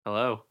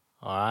Hello.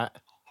 All right.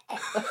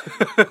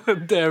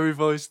 Dairy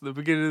voice at the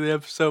beginning of the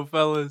episode,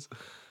 fellas.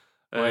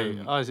 Wait,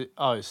 is it?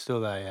 Oh, it's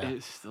still there, yeah.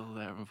 It's still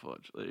there,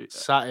 unfortunately.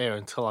 Sat here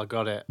until I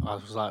got it. I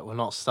was like, we're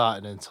not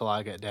starting until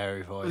I get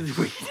dairy voice.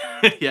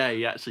 Yeah,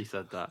 he actually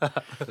said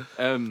that.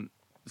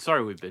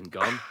 Sorry we've been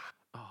gone.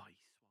 Oh,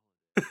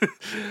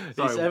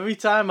 It's every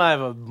time I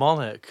have a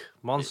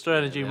Monster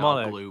Energy they are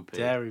Monarch, bloopy.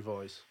 dairy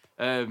voice.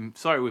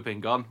 sorry we've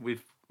been gone.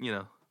 We've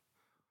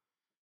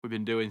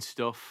been doing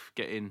stuff,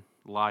 getting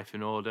life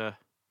in order.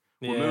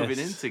 We're moving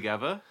in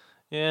together.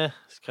 Yeah,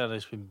 it's kind of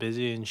just been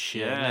busy and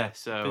shit. Yeah, innit?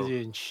 so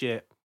busy and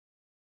shit.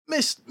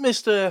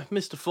 Mr.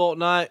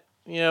 Fortnite,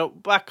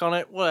 back on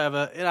it.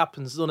 Whatever, it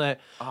happens, doesn't it?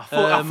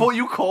 I thought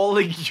you were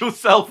calling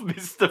yourself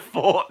Mr.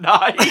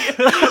 Fortnite.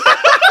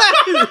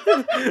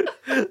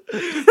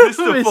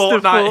 Mr.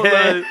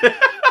 Fortnite here.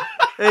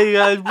 Hey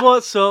guys,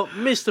 what's up?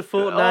 Mr.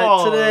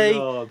 Fortnite today.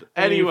 God.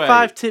 Anyway,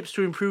 5 tips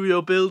to improve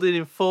your building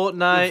in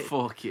Fortnite.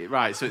 Fuck it.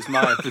 Right, so it's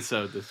my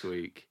episode this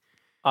week.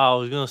 I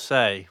was going to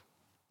say,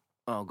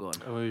 Oh, go on.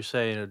 we were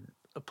saying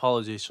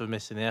apologies for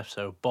missing the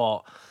episode, but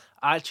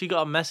I actually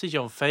got a message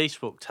on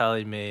Facebook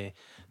telling me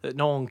that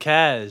no one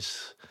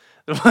cares.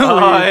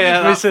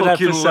 That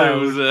fucking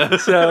loser.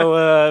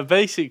 So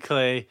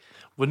basically,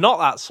 we're not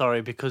that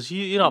sorry because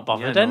you're not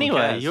bothered no one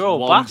anyway. cares. You're all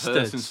one bastards.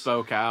 One person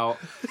spoke out.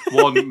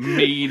 One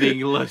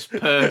meaningless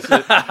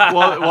person.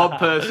 One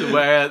person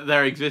where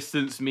their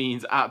existence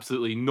means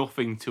absolutely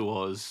nothing to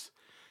us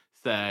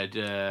said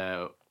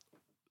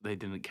they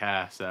didn't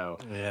care. So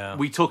yeah,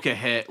 we took a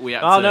hit. We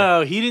had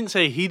no, he didn't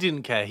say he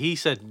didn't care. He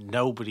said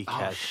nobody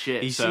cares. Oh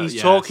shit! He's so,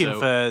 talking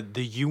for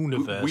the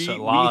universe at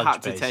large. We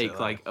had to basically. take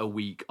like a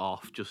week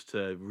off just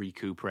to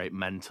recuperate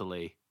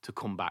mentally to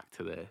come back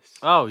to this.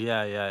 Oh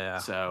yeah.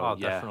 So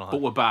definitely.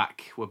 But we're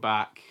back.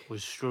 We're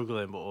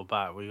struggling, but we're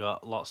back. We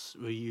got lots.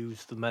 We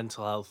use the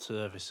mental health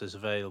services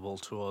available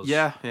to us.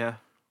 Yeah.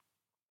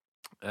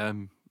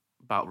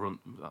 That's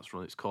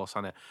run its course,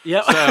 hasn't it?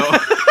 Yeah.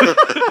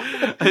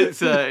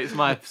 So it's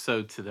my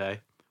episode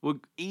today.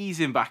 We're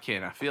easing back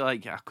in. I feel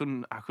like I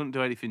couldn't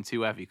do anything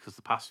too heavy because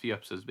the past few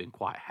episodes have been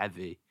quite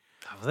heavy.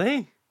 Have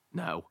they?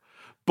 No.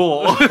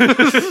 But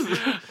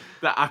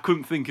that I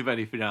couldn't think of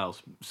anything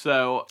else.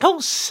 So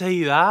don't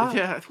say that.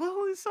 Yeah,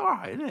 well, it's all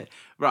right, isn't it?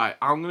 Right,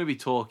 I'm going to be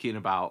talking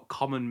about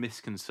common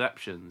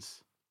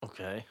misconceptions.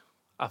 Okay.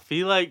 I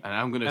feel like... And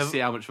I'm going to see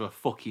how much of a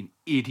fucking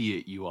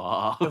idiot you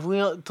are. Have we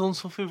not done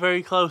something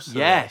very close to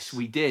Yes, this?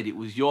 we did. It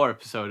was your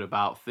episode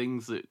about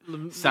things that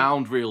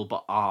sound real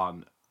but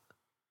aren't.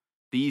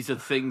 These are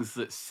things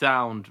that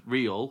sound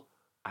real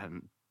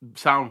and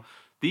sound...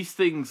 These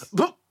things...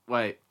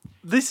 Wait.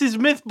 This is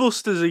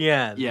Mythbusters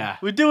again. Yeah.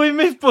 We're doing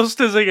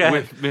Mythbusters again.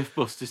 With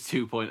Mythbusters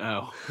 2.0.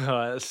 All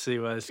right, let's see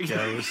where this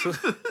goes.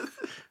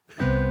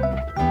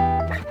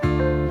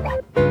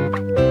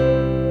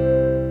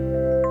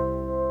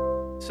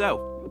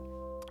 So,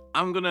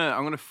 I'm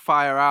gonna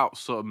fire out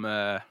some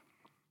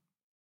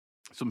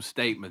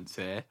statements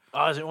here.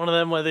 Oh, is it one of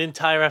them where the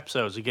entire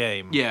episode's a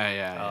game?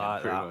 Yeah,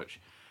 like pretty that. much.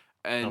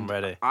 And I'm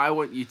ready. I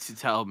want you to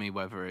tell me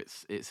whether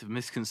it's a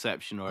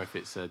misconception or if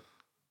it's a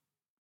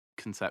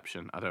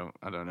conception. I don't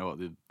know what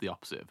the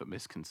opposite of a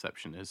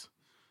misconception is.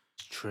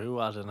 It's true.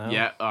 I don't know.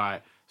 Yeah. All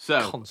right.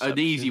 So Conception. an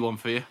easy one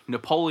for you.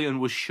 Napoleon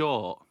was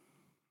short.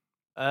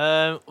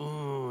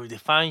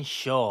 Define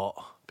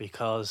short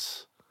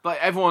because Like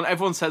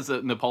everyone says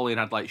that Napoleon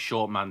had like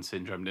short man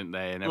syndrome, didn't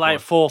they? And like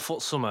 4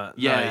 foot something.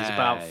 Yeah, no, he's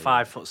about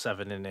yeah.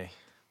 5'7", isn't he?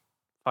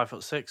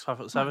 5'6",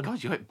 5'7". Oh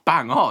God, you're like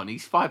bang on.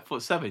 He's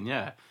 5'7".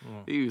 Yeah,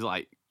 he was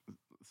like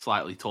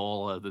slightly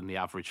taller than the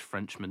average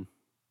Frenchman.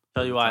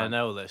 Tell you why I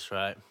know this,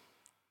 right?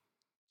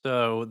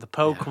 So the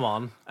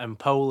Pokemon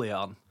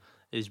Empoleon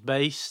is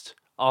based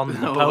on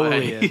No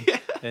Napoleon,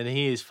 way. and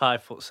he is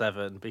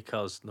 5'7"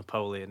 because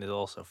Napoleon is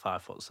also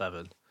 5'7".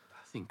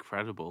 That's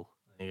incredible.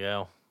 There you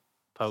go.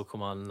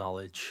 Pokemon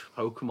knowledge.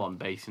 Pokemon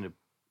basing a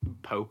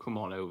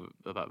Pokemon over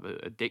about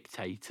a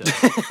dictator.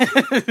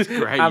 It's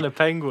great. And a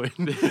penguin.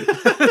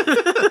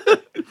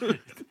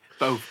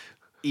 Both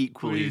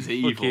equally as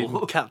evil.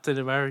 Fucking Captain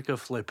America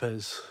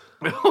flippers.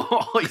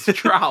 Oh, it's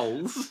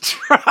trowels.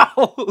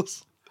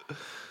 Trowels.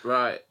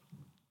 Right.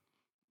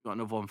 Got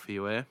another one for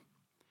you here.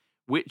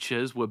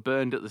 Witches were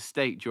burned at the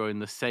stake during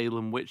the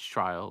Salem witch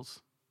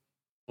trials.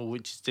 Well,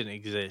 witches didn't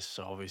exist,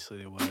 so obviously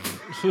they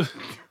weren't.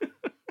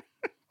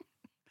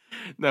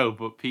 No,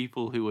 but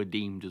people who were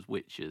deemed as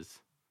witches.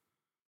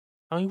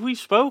 I mean, we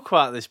spoke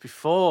about this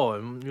before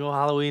in your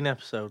Halloween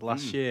episode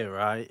last year,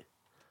 right?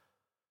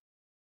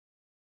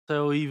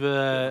 So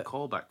either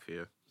Callback for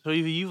you. So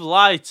either you've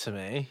lied to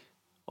me,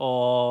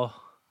 or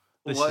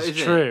this is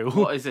true.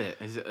 What is it?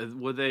 Is it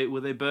were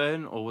they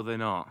burned or were they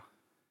not?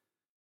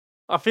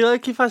 I feel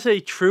like if I say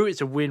true,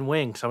 it's a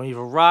win-win because I'm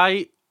either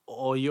right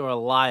or you're a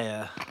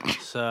liar.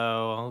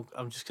 So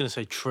I'm just gonna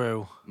say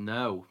true.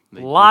 No,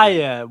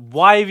 liar!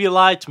 Why have you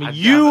lied to me?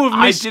 You have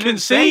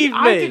misconceived me.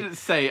 I didn't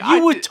say.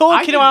 You were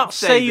talking about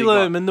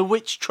Salem and the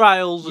witch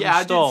trials. Yeah,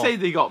 and stuff. I didn't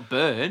say they got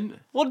burned.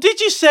 What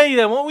did you say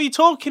then? What were you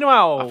talking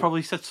about? I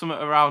probably said something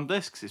around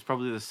this because it's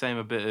probably the same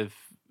a bit of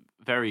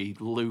very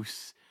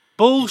loose.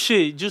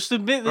 Bullshit. Just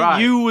admit that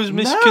Right. you was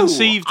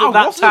misconceived No, at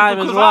that I wasn't, time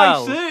as because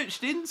well. I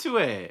searched into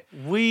it.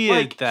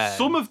 Weird then.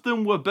 Some of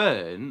them were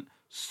burnt,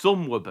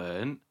 some were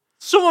burnt,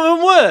 Some of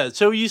them were.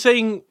 So you're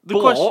saying the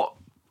but question...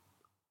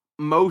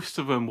 most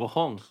of them were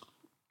hung.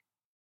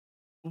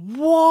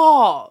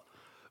 What?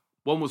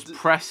 One was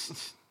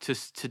pressed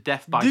to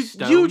death by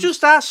stones. You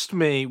just asked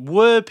me,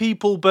 were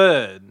people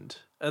burned?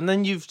 And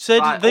then you've said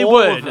Like, they all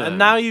of weren't, them. and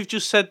now you've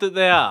just said that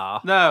they are.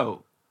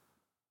 No.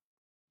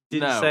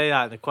 Didn't No. say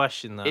that in the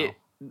question, though.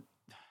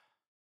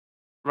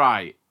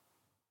 Right.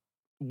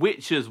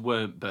 Witches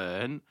weren't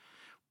burned.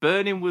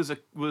 Burning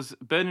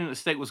burning at the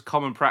stake was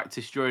common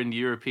practice during the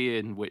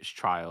European witch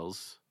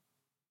trials,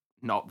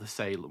 not the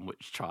Salem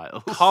witch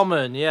trials.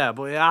 Common, yeah,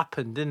 but it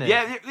happened, didn't it?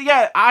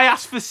 Yeah. I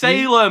asked for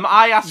Salem.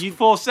 I asked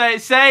for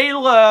Salem.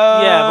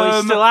 Yeah, but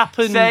it still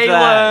happened Salem,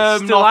 there.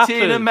 It still not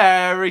happened. in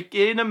America.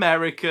 In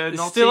America, It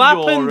not still in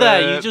happened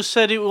there. You Europe. just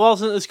said it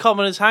wasn't as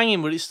common as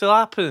hanging, but it still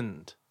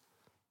happened.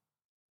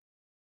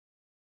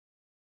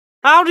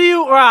 How do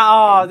you...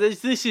 Right,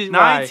 this is...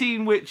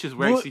 19 witches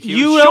were Right.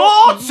 executed.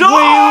 Were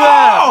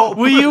Shut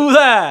Were you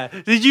there?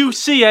 Did you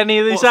see any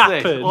of this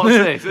happen? What's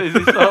this? Is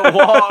this like,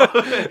 what?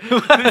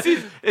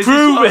 Is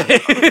Prove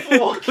this it.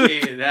 like,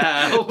 fucking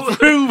hell.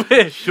 Prove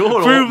it. Shut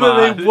up, Prove that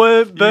man. they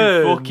weren't You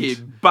burned.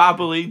 fucking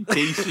babbling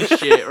piece of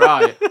shit,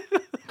 right?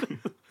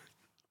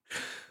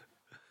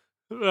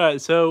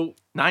 Right, so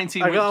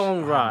 19 I got witches. that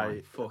one Oh,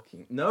 right.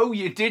 fucking... No,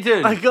 you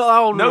didn't. I got that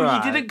one No,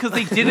 right. you didn't, because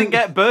they didn't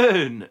get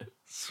burned.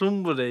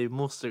 Somebody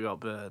must have got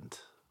burned.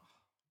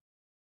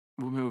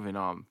 We're moving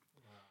on.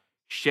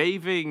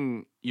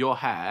 Shaving your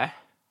hair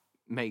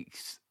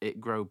makes it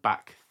grow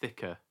back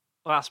thicker.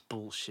 That's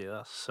bullshit.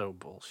 That's so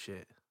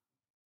bullshit.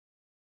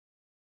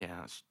 Yeah,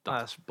 that's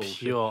That's bullshit.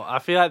 pure. I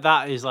feel like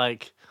that is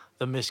like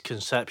the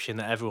misconception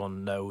that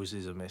everyone knows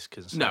is a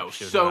misconception. No,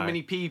 so right?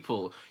 many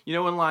people. You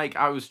know, when like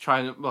I was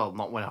trying to, well,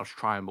 not when I was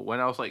trying, but when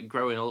I was like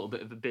growing a little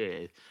bit of a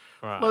beard,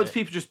 Right. loads of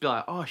people just be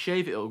like, "Oh,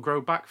 shave it; it'll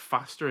grow back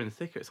faster and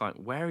thicker." It's like,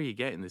 where are you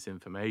getting this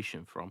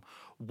information from?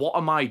 What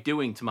am I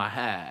doing to my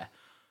hair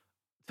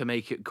to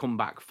make it come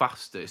back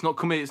faster? It's not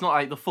coming. It's not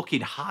like the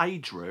fucking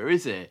Hydra,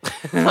 is it?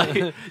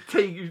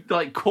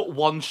 Like cut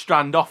one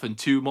strand off and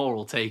two more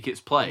will take its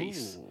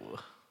place. Ooh.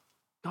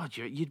 God,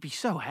 you'd be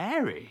so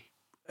hairy.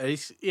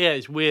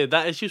 It's weird.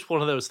 That is just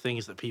one of those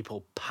things that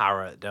people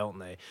parrot, don't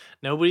they?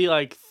 Nobody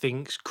like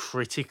thinks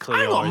critically.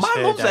 Hang or on, has my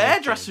heard mum's a anything.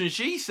 hairdresser and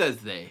she says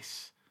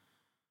this.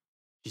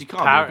 She She's can't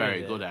be a parroting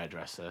very it. good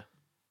hairdresser.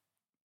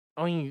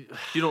 I mean,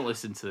 You don't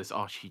listen to this.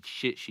 Oh,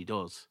 she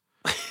does.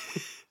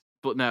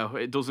 But no,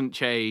 it doesn't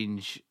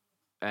change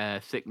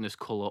thickness,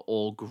 color,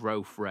 or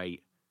growth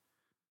rate.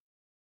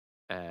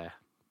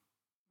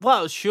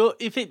 well, sure.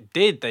 If it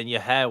did, then your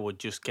hair would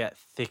just get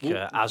thicker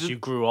Well, as the- you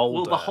grew older.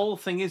 Well, the whole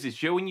thing is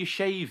Joe, when you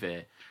shave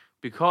it,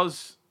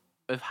 because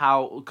of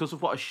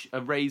what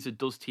a razor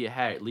does to your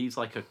hair, it leaves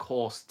like a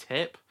coarse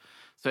tip,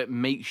 so it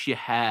makes your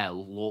hair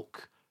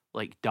look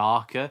like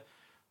darker.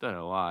 Don't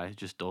know why, it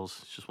just does.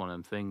 It's just one of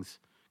them things.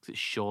 Because it's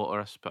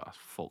shorter, I suppose.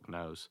 Fuck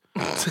knows.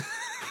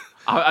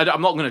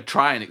 I'm not going to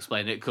try and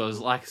explain it because,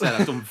 like I said,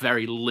 I've done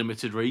very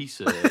limited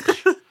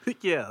research.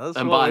 yeah, that's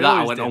And what by we that, I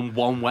always went do. on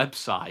one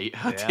website.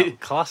 Yeah,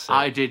 classic.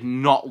 I did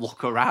not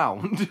look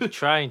around.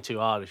 Trying too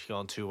hard if you go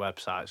on two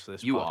websites for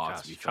this You podcast. are,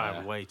 to be You're trying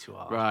fair. way too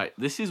hard. Right,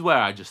 this is where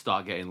I just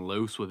start getting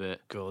loose with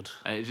it. Good.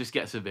 And it just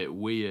gets a bit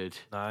weird.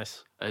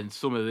 Nice. And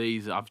some of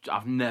these,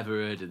 I've never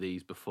heard of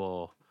these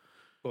before.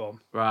 Go on.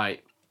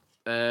 Right.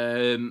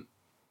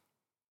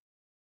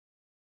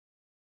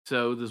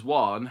 So there's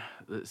one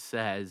that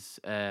says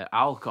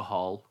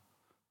alcohol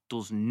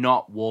does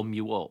not warm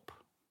you up.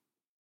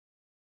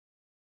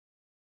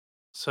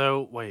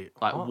 So, wait.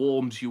 Like what?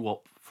 warms you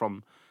up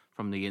from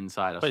the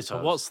inside, I Wait, so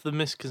suppose. what's the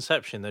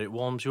misconception? That it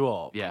warms you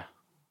up? Yeah.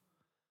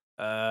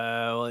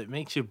 Well, it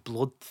makes your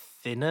blood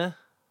thinner.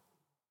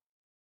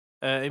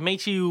 It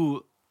makes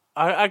you...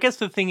 I guess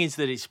the thing is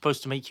that it's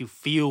supposed to make you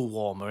feel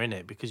warmer,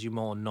 innit? Because you're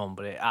more numb,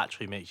 but it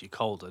actually makes you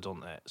colder,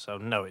 doesn't it? So,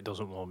 no, it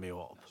doesn't warm you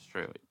up. That's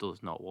true. It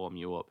does not warm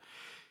you up.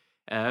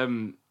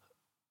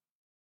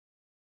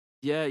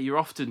 Yeah, you're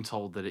often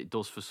told that it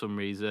does for some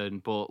reason,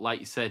 but like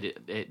you said,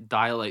 it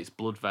dilates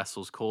blood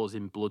vessels,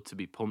 causing blood to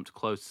be pumped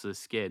close to the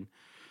skin,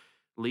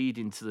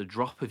 leading to the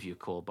drop of your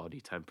core body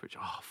temperature.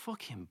 Oh,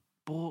 fucking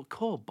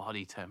core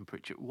body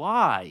temperature.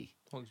 Why?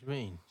 What do you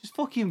mean? Just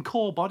fucking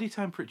core body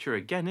temperature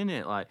again,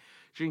 innit? Like,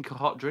 drink a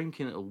hot drink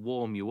and it'll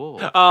warm you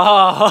up.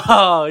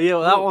 Oh, yeah,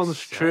 well, that Fuck's one's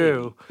sake.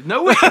 true.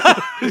 No way.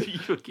 You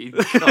fucking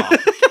cock.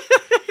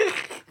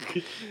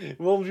 It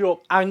warms you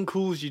up and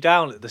cools you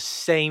down at the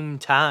same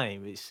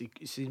time. It's Do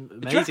you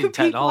amazing reckon people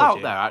technology.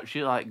 out there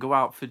actually like go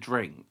out for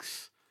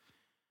drinks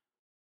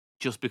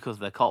just because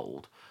they're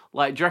cold?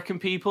 Like, do you reckon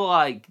people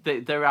like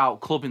they're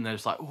out clubbing? They're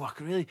just like, I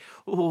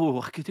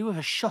could do with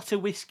a shot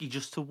of whiskey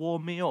just to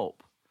warm me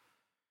up.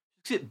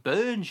 Because it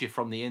burns you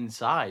from the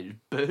inside. It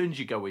burns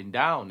you going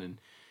down,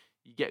 and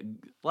you get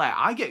like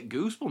I get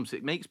goosebumps.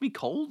 It makes me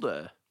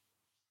colder.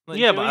 Like,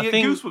 Yeah, do you but know, I you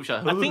think get goosebumps,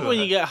 you're like, I think when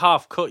you get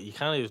half cut, you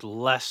kind of use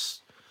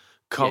less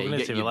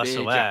cognitive your less beer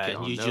aware, jacket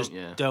and on, you don't just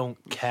you?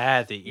 don't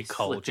care that you're You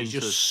cold. slip You into-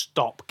 just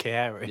stop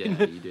caring. Yeah,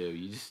 you do.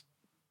 You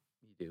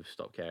do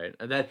stop caring,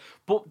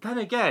 but then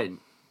again,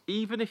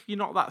 even if you're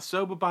not that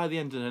sober by the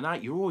end of the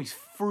night, you're always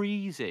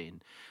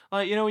freezing.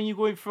 Like when you're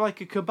going for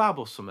like a kebab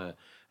or something,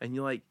 and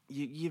you're like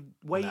you're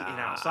waiting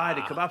outside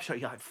a Nah. kebab shop,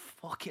 you're like,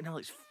 fucking hell,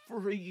 it's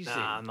freezing.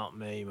 Nah, not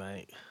me,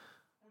 mate.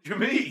 What do you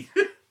mean?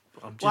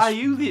 I'm just, Why are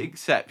you the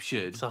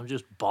exception? I'm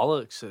just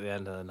bollocks at the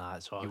end of the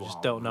night, so I You just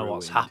are don't know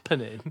what's ruined.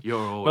 happening. You're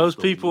always Most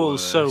the people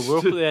worst. sober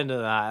up at the end of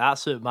the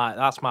night.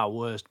 That's my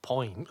worst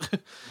point.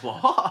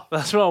 What?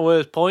 That's my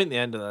worst point. At the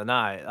end of the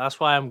night. That's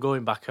why I'm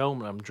going back home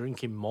and I'm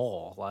drinking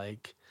more.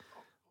 Like,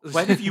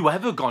 When have you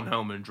ever gone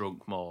home and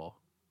drunk more?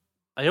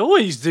 I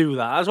always do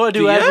that. That's what I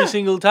do Do every ya?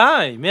 single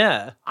time.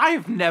 Yeah. I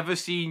have never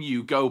seen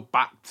you go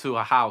back to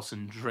a house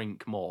and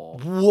drink more.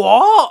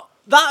 What?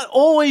 That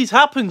always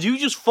happens. You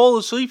just fall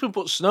asleep and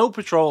put Snow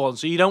Patrol on,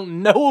 so you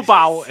don't know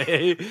about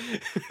it.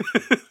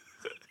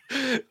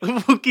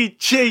 Fucking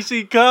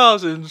chasing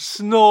cars and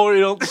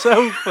snoring on the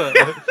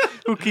sofa.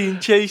 Fucking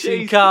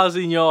chasing cars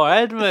in your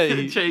head,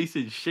 mate.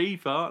 Chasing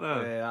sheep, aren't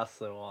they? Yeah, that's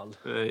the one.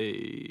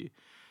 Hey.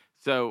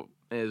 So,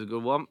 here's a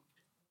good one.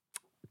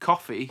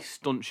 Coffee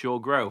stunts your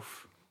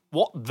growth.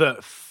 What the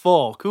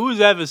fuck? Who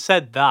has ever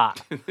said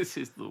that? This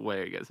is the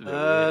way it gets a bit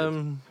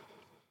weird.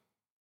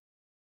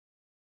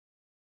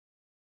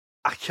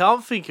 I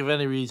can't think of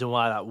any reason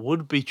why that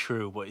would be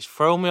true, but it's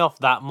thrown me off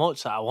that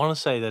much that I want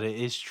to say that it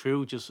is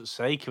true just for the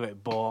sake of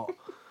it, but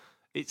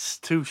it's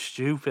too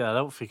stupid. I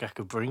don't think I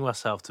could bring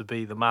myself to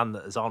be the man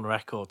that is on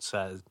record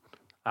says,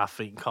 I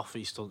think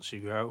coffee stunts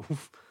your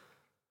growth.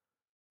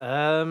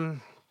 I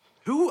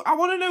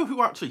want to know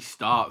who actually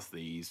starts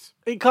these.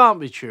 It can't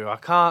be true. I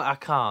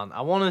can't.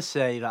 I want to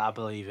say that I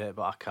believe it,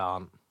 but I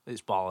can't.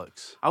 It's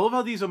bollocks. I love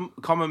how these are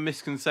common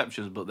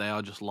misconceptions, but they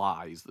are just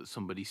lies that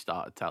somebody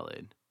started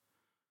telling.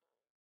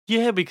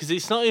 Yeah, because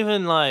it's not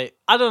even like,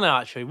 I don't know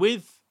actually,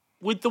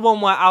 with the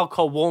one where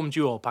alcohol warmed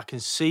you up, I can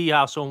see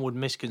how someone would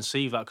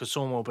misconceive that, because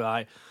someone will be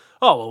like,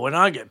 oh, well, when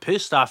I get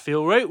pissed, I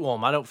feel right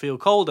warm. I don't feel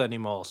cold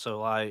anymore. So,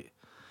 like,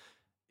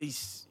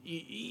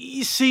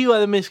 you see where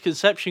the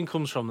misconception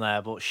comes from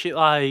there, but shit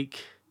like,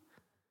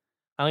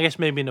 and I guess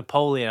maybe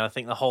Napoleon, I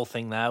think the whole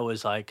thing there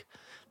was like,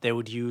 they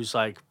would use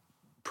like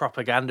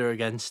propaganda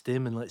against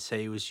him, and let's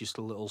say he was just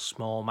a little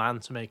small man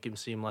to make him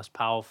seem less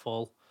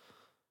powerful.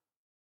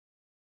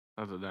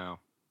 I don't know.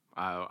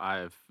 I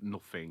have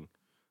nothing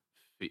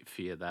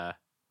fear there.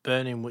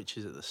 Burning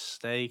witches at the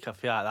stake, I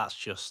feel like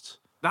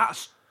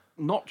That's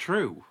not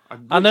true.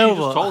 I know, just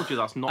but told you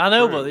that's not. I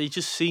know, true. but it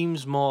just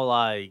seems more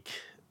like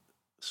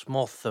it's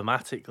more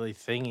thematically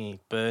thingy.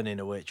 Burning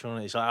a witch,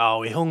 wasn't it? It's like, oh,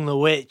 we hung the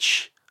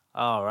witch.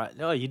 All right,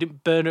 no, you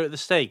didn't burn her at the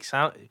stake.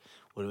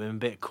 Would have been a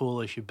bit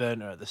cool if you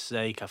burnt her at the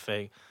stake. I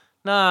think.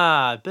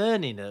 Nah,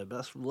 burning her, but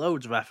that's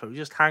loads of effort. We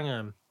just hang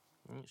them.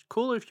 It's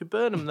cooler if you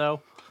burn them,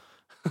 though.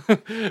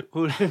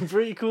 Would have been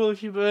pretty cool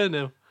if you burn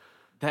them.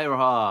 There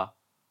are.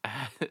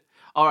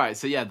 All right,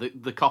 so yeah,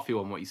 the coffee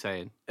one. What you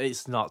saying?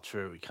 It's not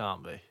true. It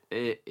can't be.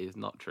 It is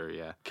not true.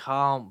 Yeah,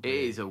 Can't be. it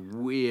is a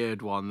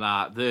weird one.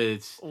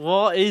 There's.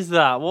 What is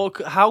that?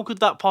 How could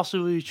that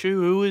possibly be true?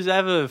 Who has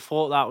ever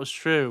thought that was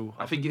true?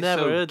 I think I've it's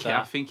never heard I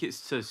that. think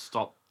it's to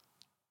stop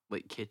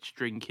like kids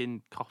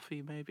drinking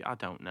coffee. Maybe I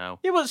don't know.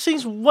 Yeah, but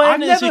since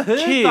when I've has never a heard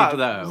kid that,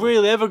 though.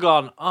 really ever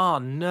gone, oh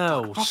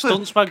no,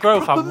 stunts my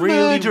growth? I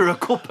murder a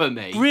cuppa,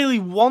 mate. really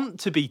want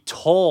to be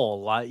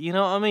tall. Like, you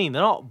know what I mean?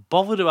 They're not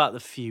bothered about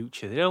the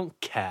future. They don't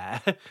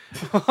care.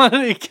 Why do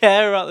they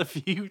care about the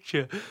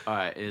future? All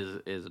right,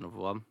 here's another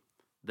one.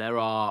 There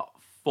are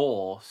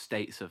 4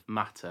 states of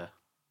matter.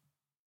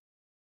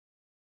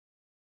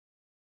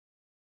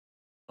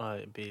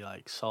 It'd be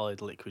like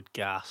solid, liquid,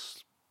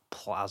 gas,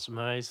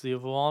 plasma is the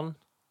other one.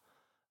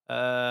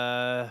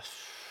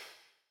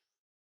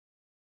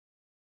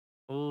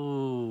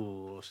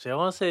 Ooh, see, I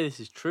want to say this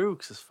is true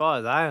because, as far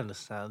as I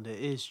understand, it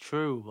is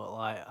true. But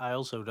like, I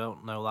also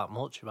don't know that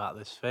much about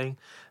this thing.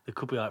 There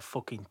could be like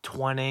fucking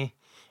 20.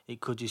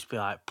 It could just be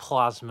like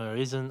plasma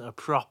isn't a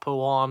proper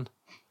one.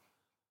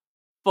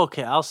 Fuck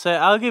it,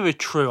 I'll give it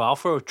true. I'll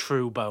throw a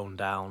true bone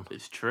down.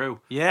 It's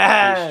true.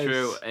 Yes, It's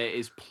true. It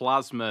is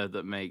plasma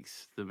that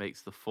makes the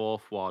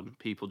 4th one.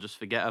 People just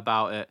forget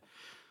about it.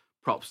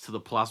 Props to the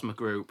plasma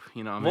group.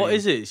 You know what I mean? What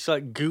is it? It's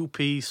like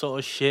goopy sort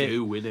of shit.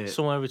 Goo in it.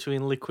 Somewhere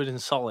between liquid and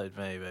solid,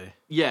 maybe.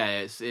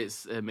 Yeah,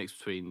 it's a mix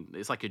between.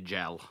 It's like a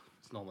gel.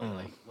 It's not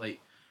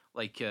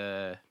like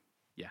yeah.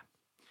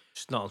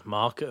 It's not as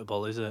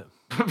marketable, is it?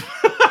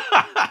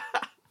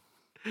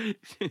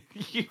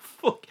 You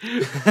fuck.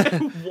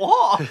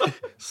 What?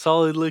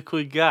 Solid,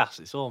 liquid, gas.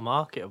 It's all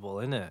marketable,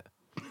 isn't it?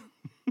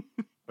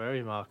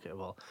 Very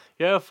marketable.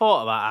 You ever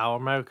thought about how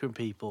American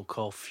people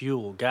call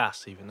fuel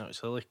gas, even though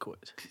it's a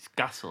liquid? It's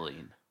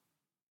gasoline.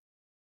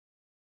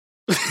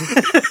 Are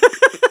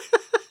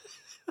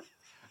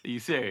you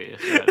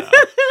serious? Right now?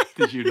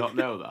 Did you not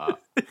know that?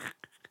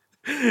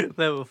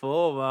 Never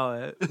thought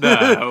about it.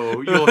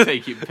 No, you're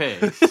taking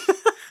piss.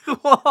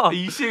 What? Are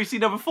you seriously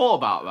never thought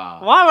about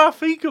that? Why would I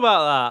think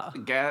about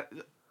that?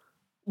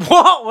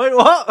 What? Wait,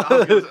 what?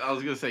 I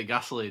was gonna say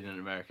gasoline in an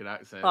American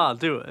accent. Ah,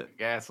 do it.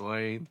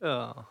 Gasoline.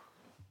 Oh.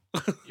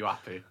 You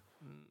happy?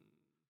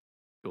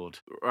 Good.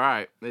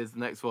 Right, here's the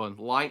next one.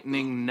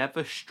 Lightning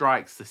never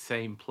strikes the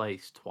same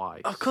place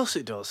twice. Of course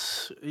it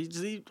does.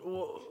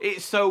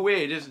 It's so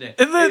weird, isn't it?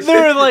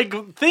 There are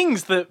like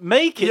things that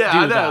make it Yeah, do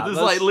I know. that. There's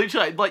That's- like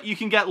literally like you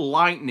can get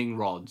lightning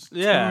rods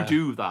Yeah. to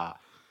do that.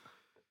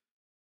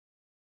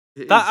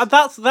 It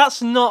is-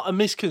 that's not a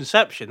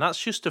misconception. That's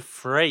just a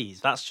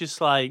phrase. That's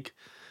just like,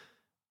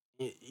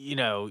 you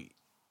know,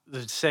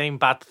 the same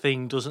bad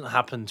thing doesn't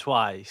happen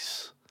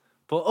twice.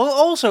 But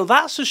also,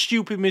 that's a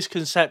stupid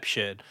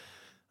misconception.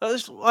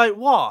 That's like,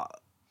 what?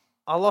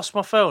 I lost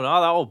my phone.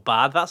 Oh, that was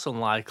bad. That's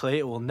unlikely.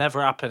 It will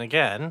never happen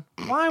again.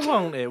 Why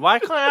won't it? Why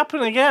can't it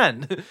happen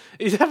again?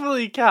 It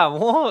definitely can.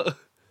 What?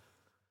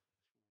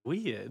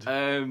 Weird.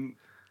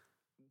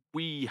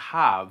 We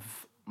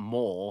have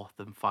more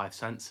than 5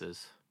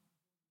 senses.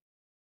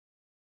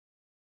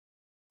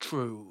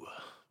 True.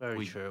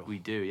 Very true. We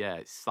do, yeah.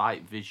 It's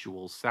sight,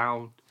 visual,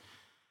 sound.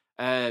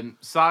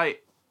 Sight,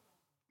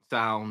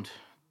 sound,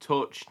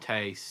 touch,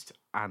 taste,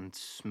 and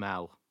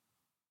smell.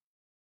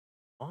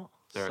 What?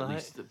 There are at Sight,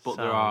 least, but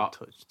there sound, are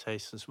touch,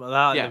 taste, and smell.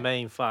 That Yeah. the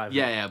main 5.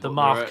 yeah, the but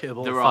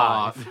marketable there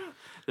 5.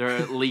 there are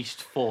at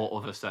least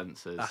 4 other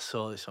senses, I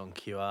saw this on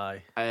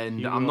QI. and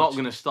you I'm not watched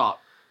going to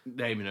stop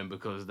naming them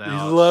because they're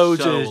There's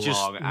loads so of just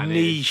long and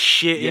niche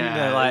shit in yeah,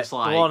 there. Like, it's the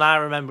like- one I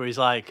remember is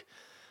like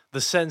the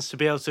sense to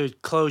be able to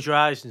close your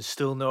eyes and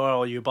still know where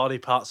all your body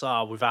parts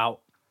are without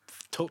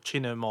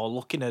touching them or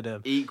looking at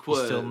them. equal.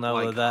 still know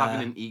like they're there.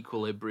 having an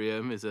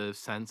equilibrium is a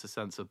sense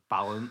of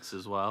balance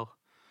as well.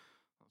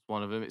 That's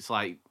one of them. It's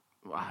like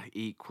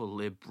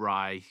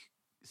equilibri.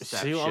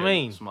 See what I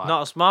mean?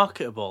 Not as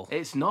marketable.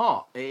 It's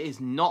not. It is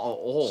not at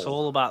all. It's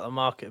all about the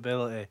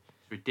marketability. It's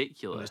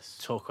ridiculous. Let's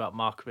talk about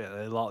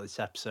marketability a lot of this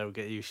episode.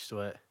 Get used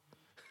to it.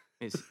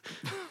 It's.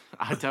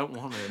 I don't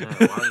want to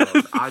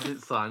know. I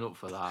didn't sign up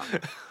for that.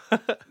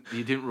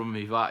 You didn't run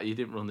me that. You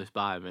didn't run this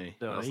by me.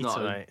 Don't That's need not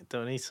to, a- mate.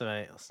 Don't need to,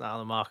 mate. That's not how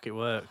the market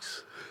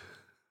works.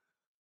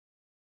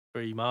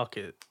 Free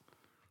market.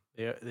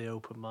 The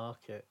open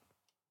market.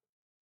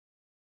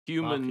 Market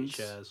humans.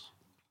 shares.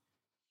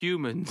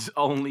 Humans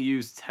only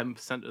use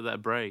 10% of their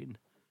brain.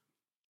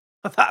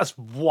 That's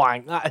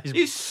wank. That is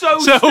It's so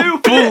So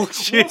stupid.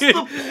 bullshit.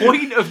 What's the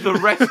point of the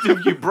rest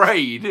of your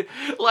brain?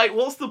 Like,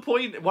 what's the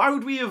point? Why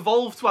would we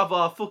evolve to have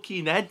our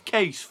fucking head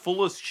case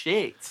full of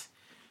shit?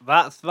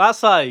 That's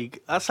like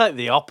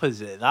the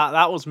opposite.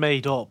 That was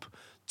made up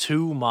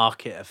to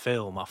market a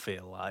film. I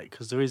feel like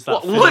because there is that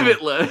What, film.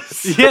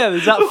 Limitless? Yeah,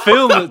 there's that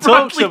film that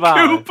talks Bradley about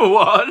it. Cooper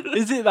one.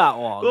 Is it that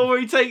one? Well, where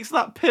he takes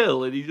that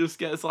pill and he just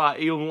gets like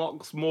he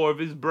unlocks more of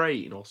his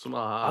brain or something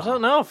like I that.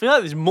 don't know. I feel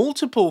like there's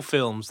multiple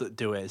films that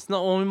do it. It's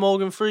not only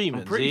Morgan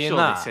Freeman. I'm pretty Is he in sure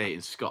that? they say it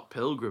in Scott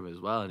Pilgrim as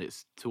well, and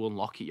it's to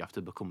unlock it you have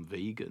to become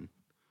vegan.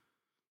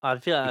 I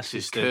feel like that's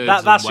Because just it's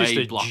curds that's and just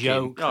whey a blocking.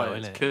 joke, Oh, though,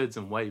 it's isn't it? curds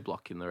and whey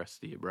blocking the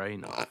rest of your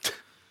brain.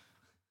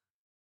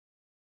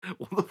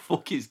 What the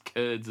fuck is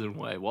curds and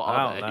whey? What I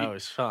are don't they? know.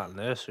 It's like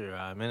nursery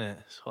rhyme, innit?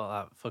 It's what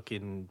that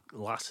fucking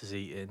lass is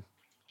eating.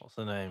 What's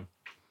her name?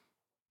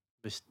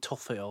 Miss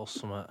Tuffet or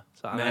something.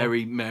 Is that her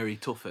name? Mary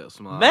Tuffet or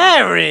something like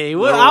Mary.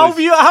 They're How always-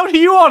 do you? How do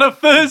you on a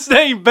first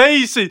name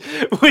basis?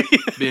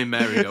 that. Me and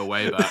Mary go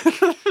way back.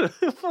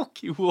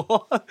 Fuck you what?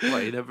 What,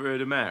 you never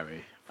heard of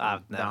Mary? I've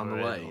From never down the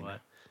heard of lane.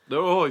 it.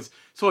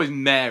 It's always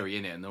Mary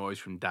in it, and they're always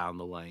from down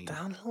the lane.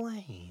 Down the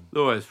lane.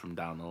 They're always from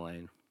down the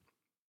lane.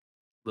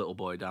 Little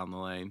boy down the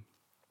lane.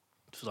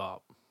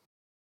 Stop.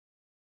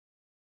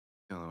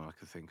 The only one I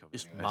could think of.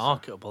 Just anyway, so-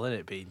 marketable,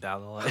 innit? Being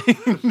down the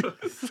lane.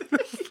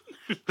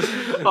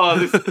 Oh,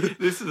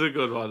 this is a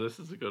good one. This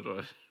is a good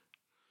one.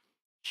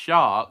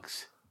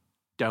 Sharks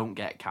don't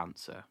get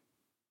cancer.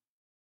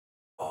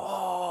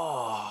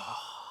 Oh.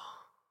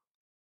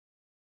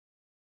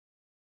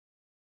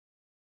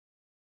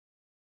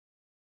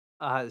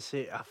 I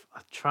see.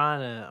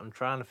 I'm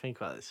trying to think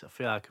about this. I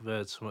feel like I've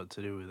heard something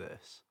to do with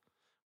this,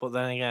 but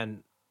then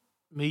again,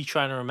 me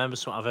trying to remember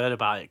something I've heard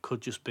about it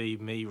could just be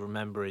me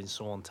remembering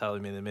someone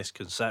telling me the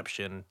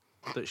misconception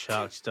that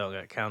sharks don't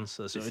get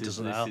cancer, so it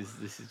doesn't help.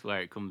 This is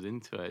where it comes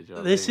into it. do you know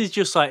what I This mean? is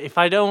just like if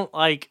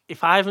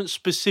I haven't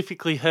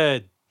specifically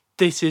heard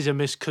this is a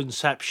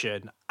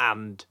misconception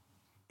and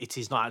it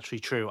is not actually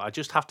true, I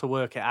just have to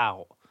work it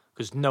out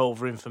because no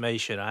other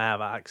information I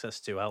have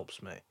access to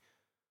helps me.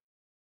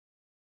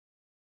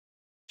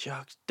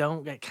 Sharks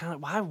don't get cancer.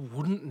 Why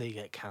wouldn't they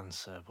get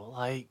cancer? But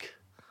like,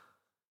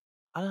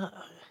 I don't.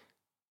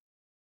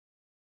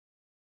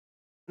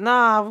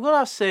 Nah, I'm gonna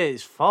have to say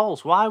it's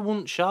false. Why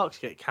wouldn't sharks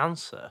get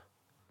cancer?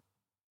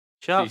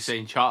 So you're Sharks,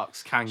 saying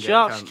sharks can get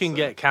sharks cancer? can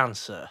get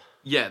cancer.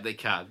 Yeah, they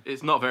can.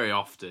 It's not very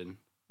often.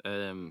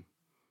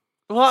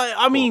 Well,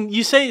 I mean,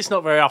 you say it's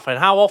not very often.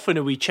 How often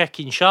are we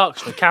checking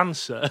sharks for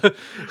cancer?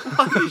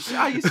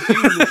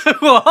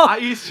 What? I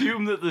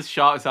assume that there's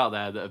sharks out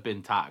there that have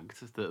been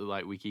tagged that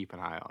like we keep an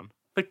eye on.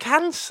 For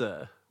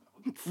cancer?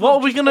 What are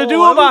we just going to do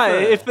fall about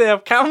over. it if they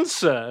have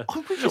cancer?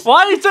 We just-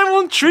 Why does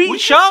everyone treat we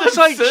just sharks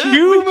like observe- we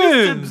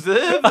humans? just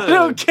observe I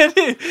don't them. get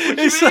it. What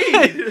do It's you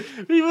like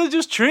mean? people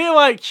just treat them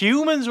like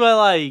humans. Where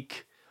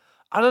like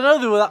I don't know,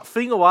 there was that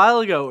thing a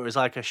while ago where it was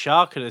like a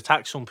shark had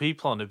attacked some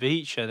people on the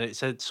beach, and it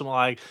said something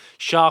like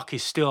 "shark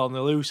is still on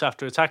the loose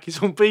after attacking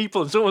some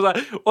people," and someone was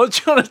like, "What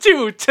do you want to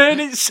do?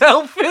 Turn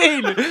itself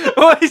in?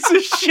 Well, it's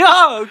a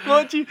shark.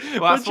 What do you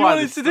Well,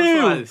 want it to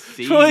do?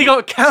 It's probably sea-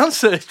 got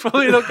cancer. It's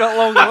probably not got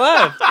long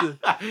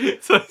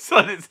left." so it's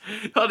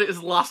on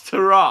its last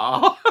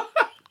hurrah.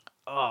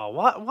 Oh,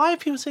 why are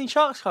people saying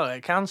sharks can't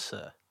get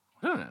cancer?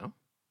 I don't know.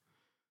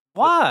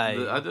 Why?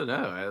 I don't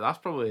know. That's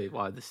probably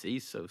why the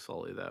sea's so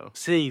salty, though.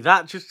 See,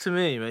 that just to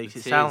me makes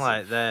it It sound is.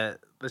 like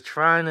they're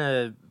trying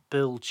to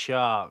build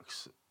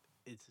sharks.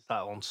 It's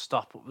like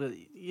unstoppable.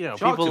 You know,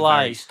 Sharks people are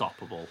like very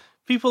stoppable.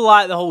 people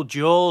like the whole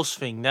Jaws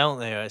thing, don't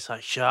they? Where it's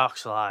like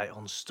sharks are like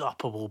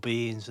unstoppable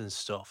beings and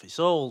stuff. It's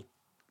all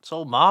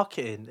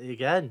marketing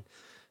again.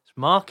 It's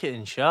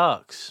marketing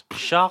sharks,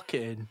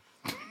 sharketing.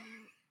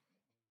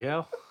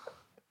 Yeah.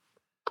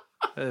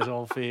 There's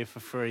one for you for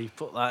free.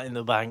 Put that in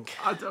the bank.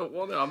 I don't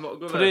want it. I'm not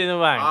gonna Put it in the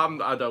bank.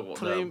 I don't want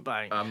Put it in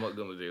bank. I'm not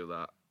gonna do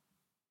that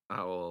at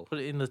all. Put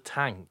it in the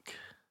tank.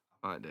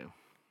 I do.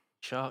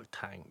 Shark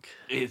Tank.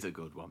 It is a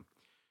good one.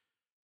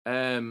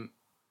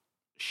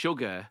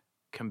 Sugar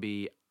can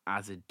be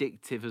as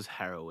addictive as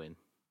heroin.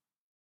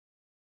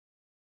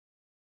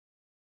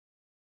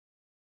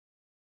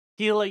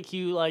 Feel like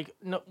you like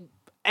no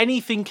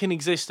anything can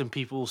exist and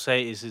people will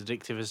say it's as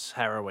addictive as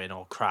heroin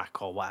or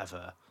crack or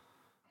whatever.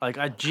 Like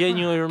I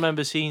genuinely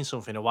remember seeing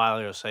something a while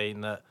ago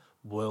saying that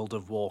World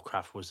of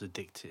Warcraft was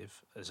addictive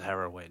as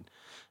heroin,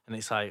 and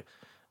it's like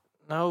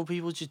no,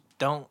 people just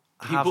don't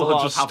have a People lot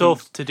of just stuff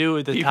haven't- to do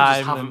with the People time.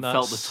 just haven't and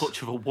felt the that's-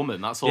 touch of a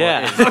woman. That's all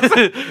Yeah,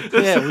 it is.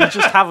 yeah, we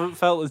just haven't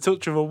felt the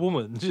touch of a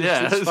woman. Just-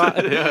 Yeah, it's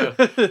fine.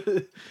 yeah.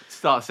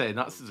 Start saying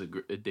that's as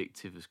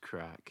addictive as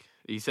crack.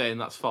 Are you saying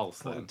that's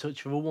false What, then? the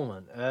touch of a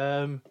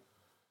woman.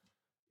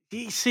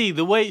 You see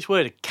the way it's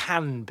worded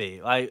can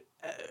be like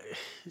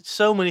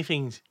so many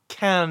things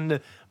can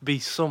be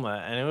summer,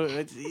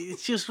 and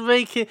it's just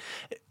making.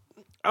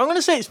 I'm going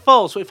to say it's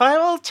false,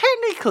 but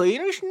technically,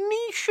 in this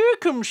niche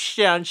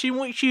circumstance in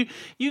which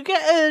you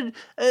get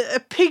a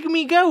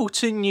pygmy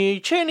goat and you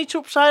turn it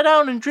upside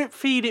down and drip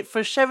feed it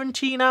for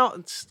 17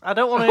 hours. I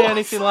don't want to hear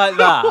anything like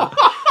that.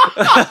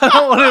 I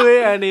don't want to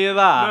hear any of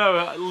that.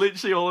 No,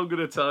 literally all I'm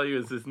going to tell you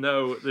is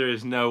there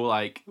is no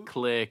like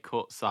clear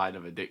cut sign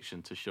of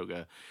addiction to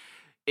sugar.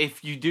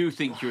 If you do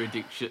think you're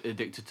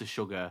addicted to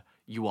sugar,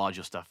 you are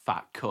just a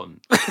fat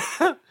cunt.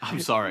 I'm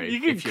sorry. You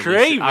can if you're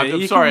crave listen- it,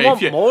 I'm you sorry can if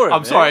want you- more of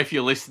I'm sorry it. if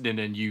you're listening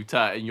and you're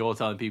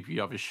telling people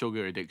you have a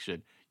sugar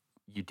addiction.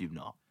 You do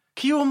not.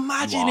 Can you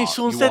imagine You if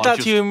someone are said that to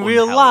just you in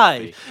real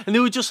unhealthy. life and they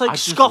were just like I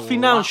just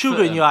scoffing down laugh sugar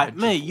at and you're them. like, I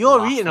mate, just you're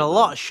laugh eating at a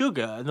lot them. of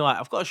sugar. And they're like,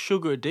 I've got a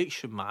sugar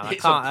addiction, man. I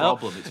It's can't a help.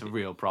 problem. It's a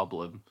real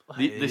problem.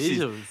 It This is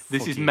is a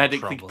this is fucking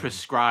medically problem.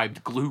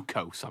 prescribed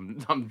glucose.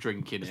 I'm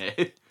drinking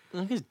it.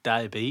 I guess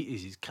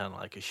diabetes is kind of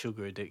like a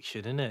sugar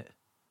addiction, isn't it?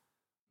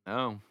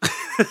 No,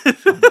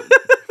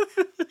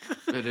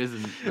 it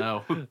isn't.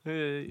 No,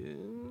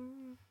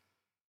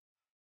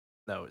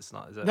 No, it's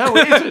not, is it? no,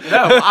 it isn't.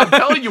 No, I'm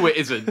telling you, it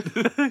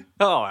isn't.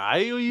 All right,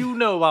 you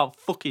know about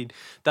fucking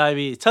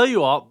diabetes. Tell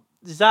you what,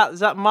 is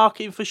that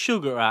marketing for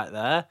sugar right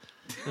there?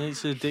 And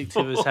it's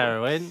addictive as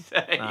heroin.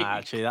 sake. Nah,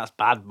 actually, that's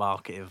bad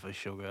marketing for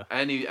sugar.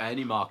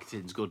 Any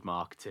marketing's good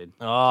marketing.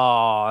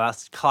 Oh,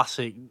 that's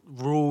classic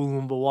rule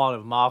number one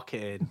of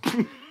marketing.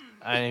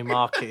 Any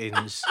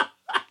marketing's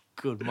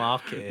good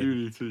marketing. You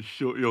need to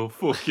shut your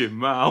fucking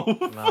mouth.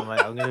 No,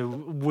 mate, I'm going to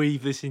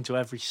weave this into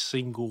every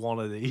single one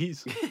of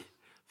these.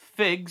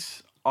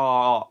 Figs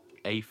are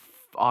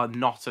are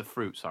not a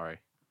fruit. Sorry.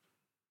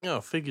 Oh,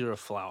 figure of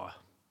flower.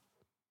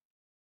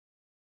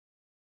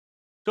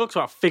 Talked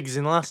about figs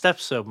in the last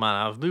episode, man.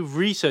 I've been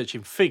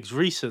researching figs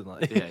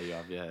recently. Yeah, you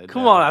have. Yeah.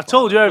 Come they're on, a I've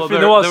told you flower.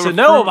 everything Well, there was they're to a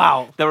know fruit-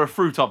 about. They're a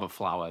fruit of a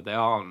flower. They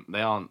aren't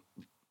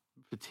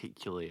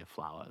particularly a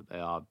flower. They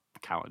are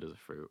counted as a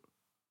fruit.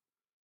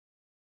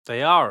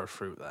 They are a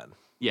fruit then.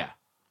 Yeah.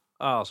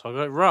 Oh, so I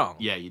got it wrong.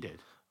 Yeah, you did.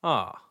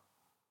 Oh.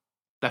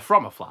 They're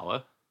from a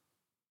flower.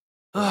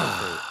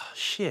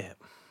 Shit.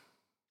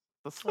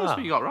 That's the first Ah.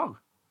 one you got wrong.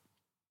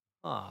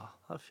 Oh,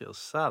 that feels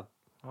sad.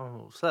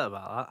 I'm upset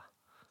about that.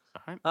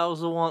 Alright. That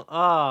was the one.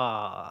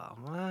 Ah,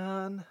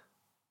 man.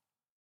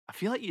 I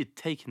feel like you're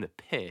taking the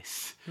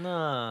piss.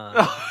 No.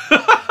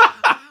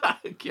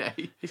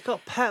 Okay. It's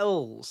got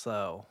petals,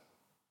 though.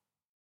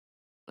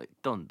 It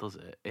doesn't, does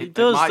it? It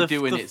does, might the-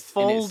 do in the its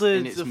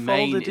folded- the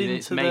main folded in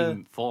its into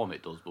main form.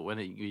 It does, but when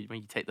you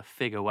take the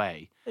fig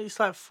away, It's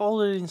like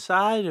folded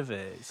inside of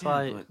it. It's yeah,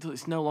 like. but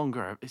it's no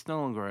longer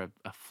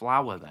a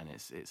flower. Then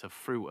it's a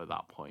fruit at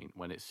that point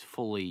when it's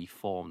fully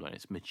formed, when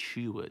it's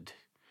matured.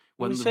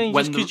 When You're the, saying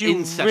when just the 'cause you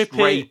incest rip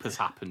it- rape has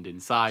happened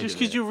inside. Just of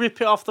because it. you rip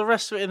it off the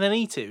rest of it and then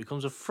eat it, it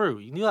becomes a fruit.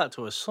 You can do that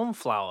to a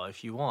sunflower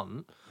if you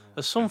want.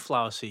 A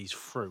sunflower seeds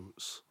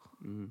fruits.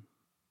 No,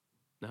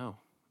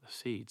 the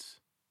seeds.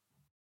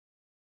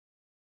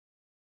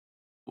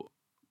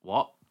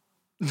 What?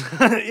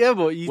 Yeah,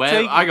 but you Where?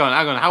 take Hang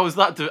on. How was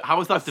that? How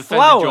was that defended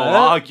flour. your A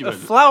argument?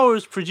 flour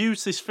has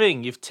produced this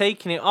thing. You've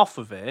taken it off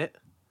of it.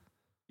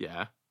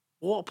 Yeah.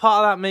 What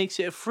part of that makes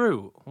it a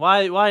fruit?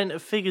 Why isn't it a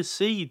fig a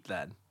seed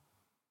then?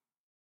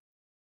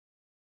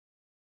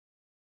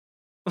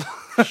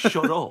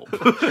 Shut up.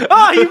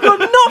 Oh, you got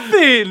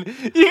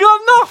nothing. You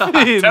got I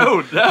nothing.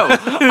 don't know.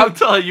 I'm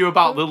telling you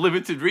about the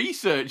limited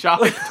research I've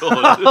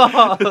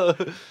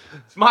done.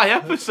 It's my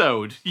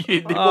episode.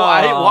 What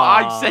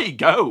I say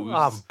goes.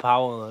 I'm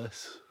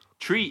powerless.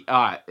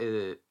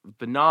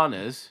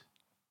 Bananas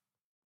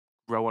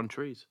grow on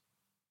trees.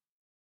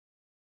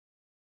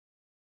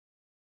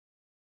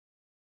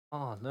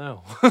 Oh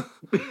no.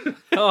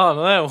 Oh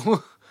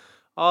no.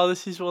 Oh,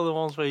 this is one of the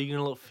ones where you're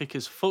gonna look thick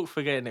as fuck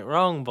for getting it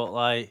wrong, but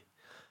like,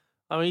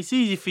 I mean, it's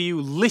easy for you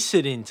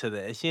listening to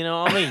this. You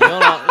know what I mean? You're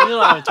not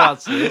having to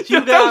answer this.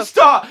 You Don't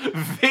start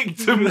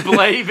victim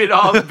blaming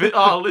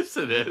our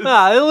listeners.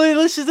 Nah,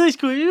 listen to this.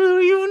 You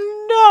don't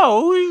even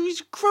know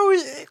he's growing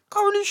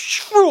a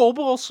shrub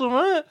or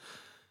something.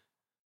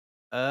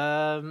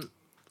 I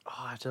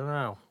don't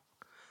know.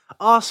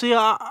 Oh, see,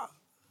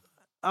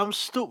 I'm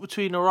stuck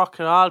between a rock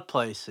and a hard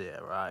place here,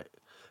 right?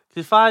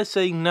 Because if I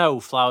say no,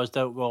 flowers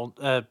don't grow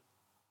on,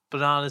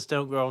 bananas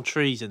don't grow on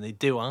trees, and they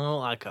do, I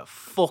look like a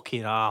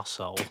fucking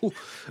arsehole.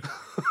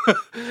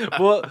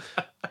 but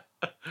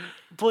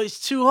it's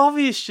too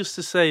obvious just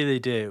to say they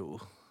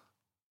do.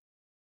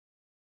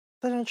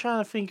 Then I'm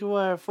trying to think of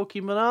where a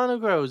fucking banana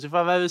grows. If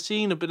I've ever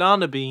seen a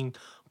banana being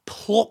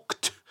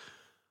plucked.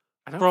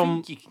 I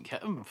don't think you can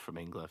get them from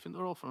England. I think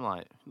they're all from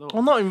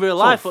Well, not in real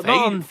life, but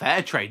not on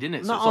fair trade, isn't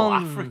it? So not it's all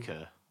on-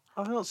 Africa.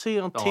 I don't see it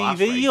on Oh, that's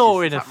TV racist.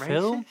 or in Is a that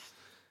film. racist?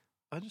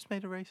 I just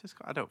made a racist.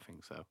 I don't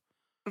think so.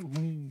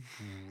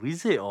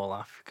 Is it all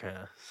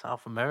Africa?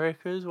 South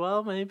America as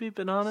well, maybe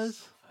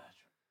bananas?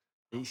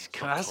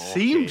 That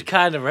seemed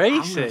kind of I'm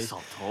gonna racist.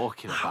 stop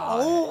talking about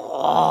it.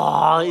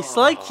 Oh, it's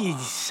like he's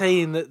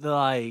saying that they're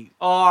like.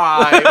 All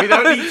right, we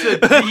don't need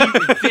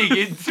to dig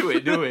into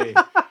it, do we?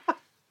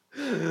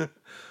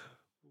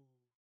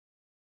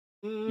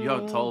 You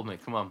haven't told me.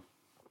 Come on.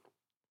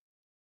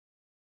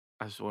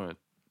 I just want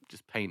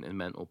to paint a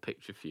mental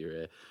picture for you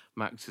here.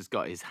 Max has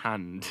got his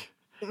head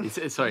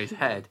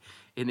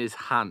in his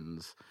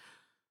hands.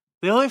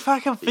 The only thing I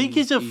can think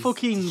is a He's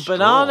fucking distraught.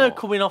 banana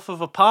coming off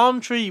of a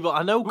palm tree, but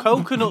I know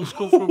coconuts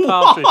come from a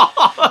palm tree.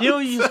 You know,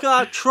 you just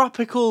got that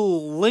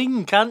tropical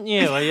link, can't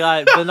you? Where you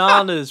like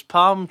bananas,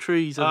 palm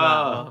trees, and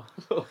that.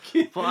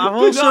 But I've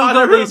also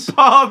got this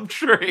palm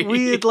tree.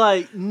 weird,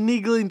 like,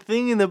 niggling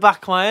thing in the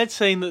back of my head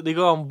saying that they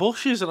go on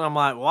bushes, and I'm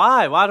like,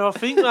 why? Why do I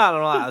think that? And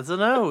I'm like, I don't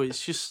know.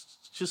 It's just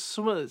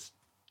something that's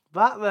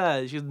back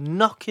there. It's just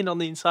knocking on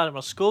the inside of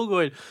my skull,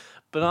 going,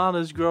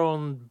 bananas grow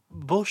on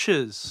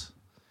bushes.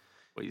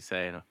 What are you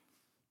saying?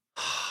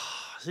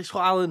 Is this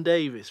what Alan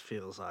Davis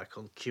feels like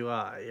on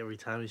QI every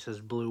time he says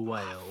blue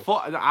whale?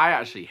 I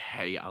actually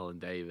hate Alan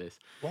Davis.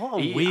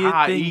 What a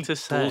weird thing to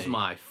say. He does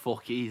my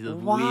fuck. He's a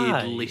Why?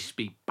 weird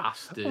lispy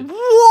bastard. What?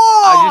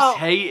 I just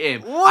hate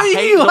him. What I are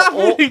hate you that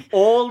having?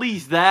 all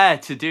he's there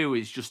to do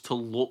is just to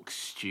look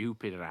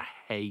stupid, and I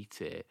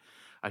hate it.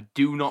 I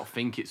do not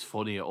think it's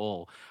funny at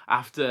all.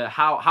 After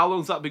how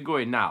long's that been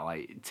going now?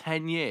 Like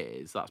 10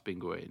 years that's been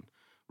going,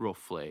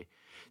 roughly.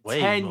 Way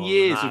 10 more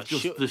years than of that.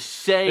 just the There's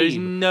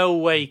same. no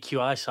way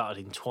QI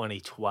started in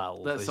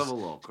 2012. Let's It's have a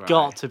look. Right.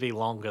 got to be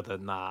longer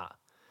than that.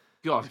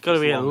 God, It's got to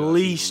if be it's at longer, that's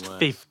least even worse.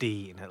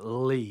 15, at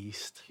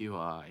least.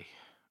 QI.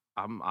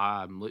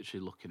 I'm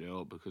literally looking it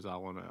up because I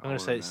want to. I'm going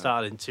to say it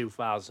started in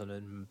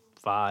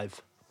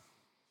 2005.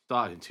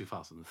 Started in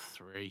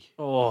 2003.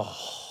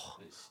 Oh,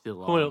 It's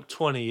still coming on. up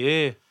 20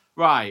 years.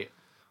 Right.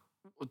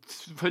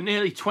 For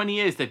nearly 20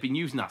 years, they've been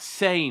using that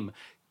same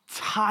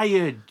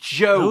tired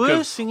joke. The of,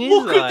 worst thing is,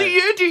 look at like, the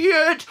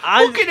idiot!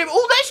 I- Look at him!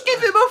 Oh, let's give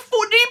him a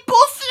funny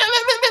bus!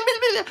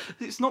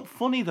 It's not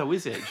funny though,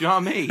 is it? Do you know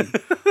what I mean?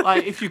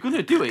 Like, if you're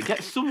gonna do it,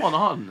 get someone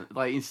on,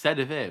 like, instead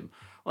of him.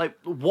 Like,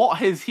 what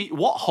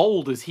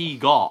hold has he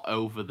got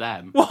over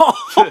them? What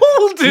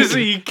hold is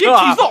he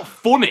got? He's not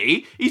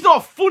funny. He's not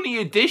a funny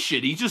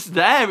addition. He's just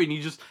there and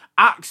he just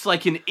acts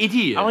like an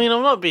idiot. I mean,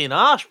 I'm not being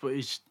harsh, but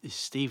is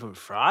Stephen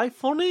Fry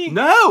funny?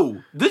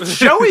 No, the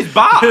show is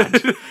bad.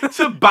 It's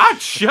a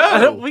bad show. I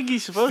don't think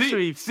he's supposed to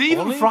be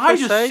Stephen funny, Fry per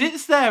just se.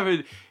 sits there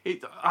and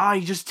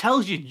he just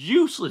tells you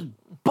useless,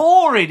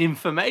 boring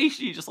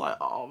information. You're just like,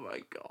 oh my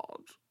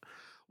god,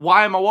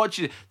 why am I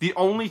watching it? The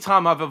only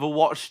time I've ever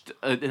watched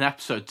an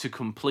episode to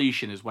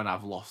completion is when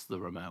I've lost the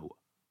remote.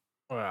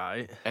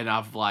 Right. And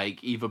I've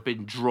like either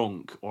been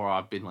drunk or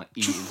I've been like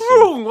eating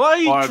Drunk? Why are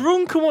you or-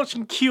 drunk and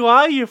watching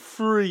QI, you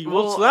free?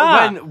 What's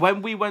Well, that?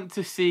 When we went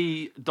to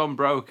see Don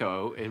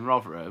Broco in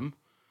Rotherham.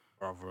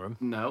 Rotherham.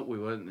 No, we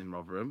weren't in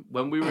Rotherham.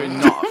 When we were in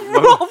Not,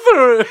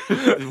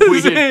 Rotherham! we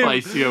Is did it?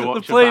 play to go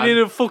watch They're playing a in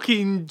band. a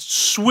fucking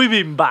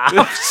swimming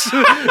baths.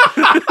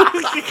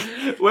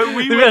 When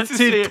we They went had to to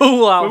see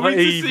pull out when for we went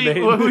to see-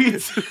 evening. when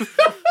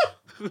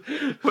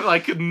we put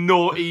like a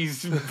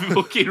noughties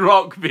fucking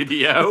rock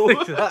video.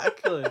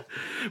 Exactly.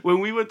 When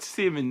we went to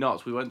see him in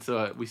Knots,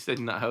 we stayed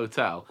in that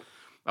hotel.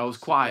 I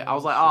was like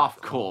half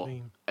cut,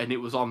 and it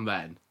was on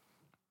then.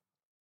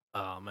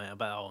 Oh mate, I bet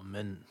that was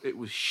mint. It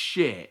was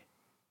shit.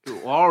 It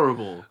was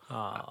horrible. Oh.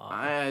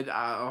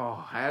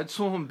 I had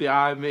someone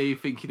behind me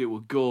thinking it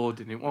was good,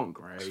 and it wasn't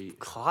great.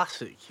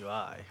 Classic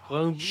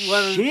UI.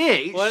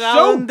 Shit, it's when so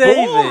Alan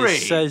boring.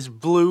 Davis says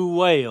blue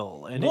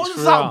whale, and What it's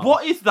is wrong, that?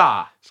 What is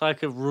that? It's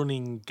like a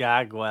running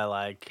gag where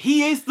like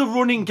He is the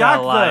running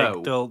gag,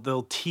 though.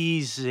 they'll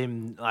tease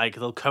him, like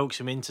they'll coax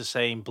him into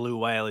saying blue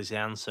whale is the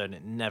answer, and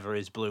it never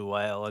is blue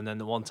whale. And then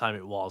the one time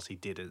it was, he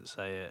didn't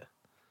say it.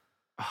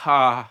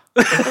 Ha.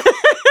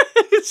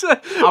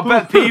 I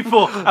bet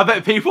people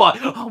are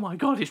like, oh my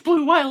god, it's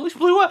blue whale, it's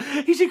blue whale.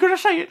 Is he gonna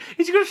say it?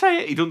 Is he gonna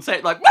say it? He doesn't say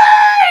it like,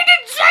 he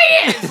didn't say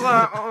it. It's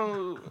like,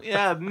 oh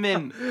yeah,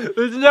 mint.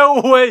 There's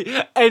no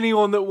way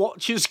anyone that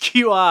watches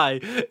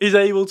QI is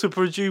able to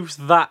produce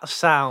that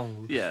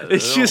sound. Yeah,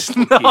 it's they're just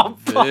all not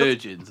fucking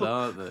virgins,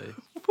 aren't they?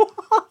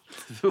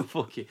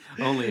 Fucking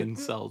only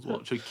incels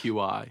watch a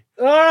QI.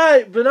 All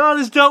right,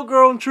 bananas don't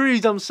grow on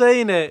trees. I'm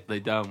saying it. They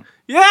don't.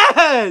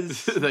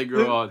 Yes, They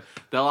grow on.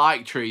 They're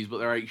like trees, but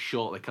they're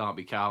short. They can't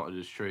be counted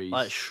as trees.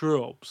 like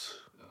shrubs,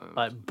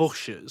 like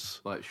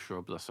bushes, like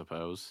shrubs, I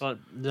suppose. like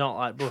not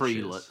like bushes.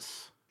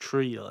 Treelets.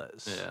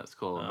 Treelets. Yeah, it's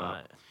called that.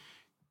 Right.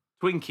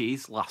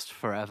 Twinkies last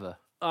forever.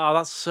 Oh,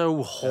 that's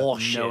so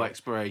horseshit. No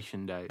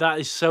expiration date. That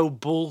is so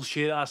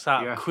bullshit. That's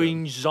that Yeah,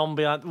 cringe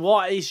zombie.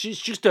 What? It's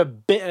just a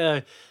bit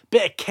of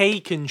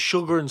cake and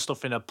sugar and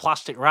stuff in a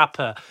plastic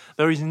wrapper.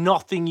 There is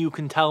nothing you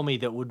can tell me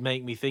that would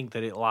make me think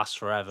that it lasts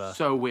forever.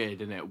 So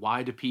weird, isn't it?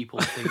 Why do people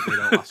think they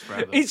don't last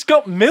forever? It's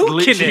got milk in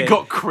literally it.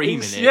 got cream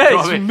in it. Yeah, You know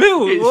it's what I mean?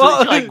 milk. It's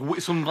What?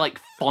 like some like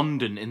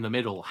fondant in the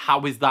middle.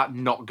 How is that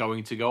not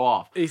going to go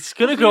off? It's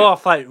gonna go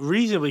off like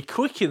reasonably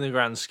quick in the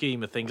grand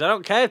scheme of things. I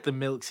don't care if the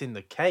milk's in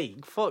the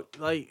cake. Fuck,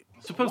 like.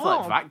 I suppose what?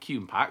 like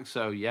vacuum packed,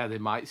 so yeah, they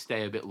might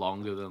stay a bit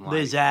longer than like.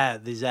 There's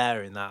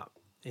air in that.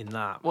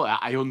 Well,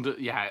 I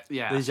yeah.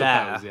 There's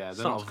I suppose, air. yeah. It's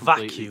They're not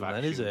completely vacuum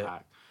then, is it?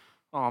 packed.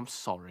 Oh, I'm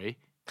sorry.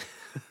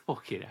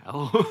 Fucking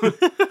hell.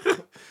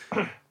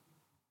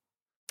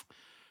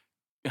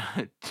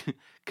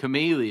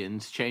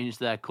 Chameleons change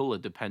their colour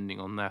depending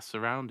on their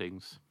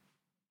surroundings.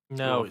 True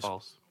No, or it's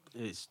false?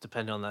 it's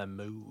depending on their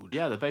mood.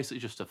 Yeah, they're basically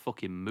just a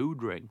fucking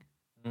mood ring.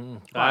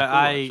 Mm.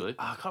 Quite cool, actually.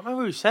 I can't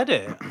remember who said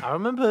it. I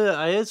remember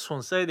I heard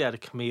someone say they had a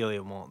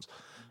chameleon once.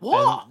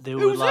 What? And they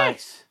were Who's like,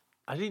 this?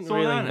 I didn't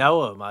Someone really I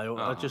know? know him. I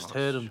Oh, just that's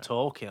heard a him shame.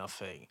 talking, I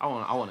think. I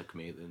want a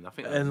chameleon. I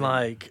think. that's And me.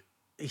 like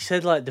he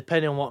said, like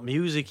depending on what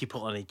music you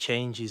put on, it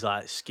changes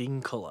like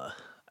skin color.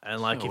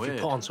 And like So if you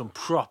weird. put on some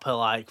proper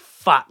like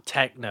fat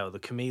techno, the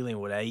chameleon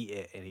would hate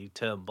it and he'd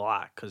turn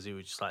black because he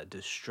was just like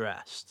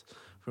distressed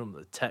from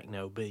the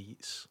techno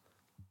beats.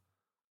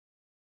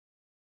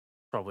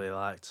 Probably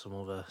liked some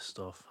other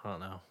stuff. I don't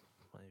know.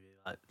 Maybe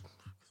like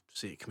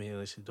see a chameleon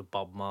listen to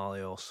Bob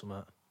Marley or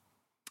something.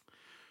 See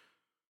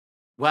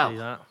Well,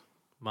 that?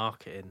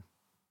 Marketing.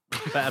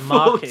 Better fuck's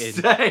marketing.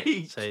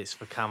 sake. Say it's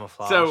for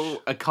camouflage.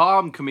 So a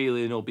calm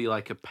chameleon will be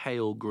like a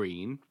pale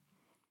green.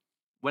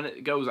 When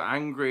it goes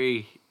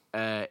angry,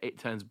 it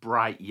turns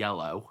bright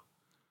yellow.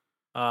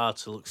 to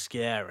look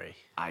scary.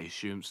 I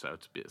assume so.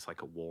 It's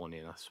like a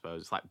warning, I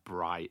suppose. It's like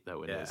bright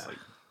though, and it's Yeah. like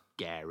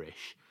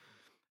garish.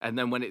 And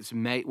then when it's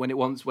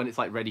when it's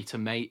like ready to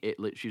mate, it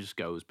literally just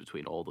goes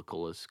between all the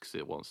colours because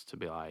it wants to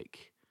be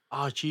like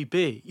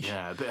RGB.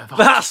 yeah, a bit of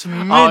That's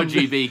mint.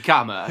 RGB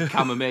chameleon.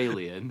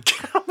 Chameleon.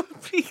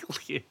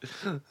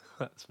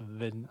 That's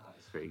mint.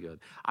 That's pretty good.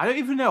 I don't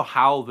even know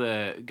how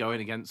they're going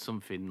against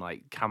something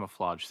like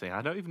camouflage thing.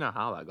 I don't even know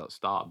how that got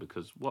started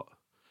because what?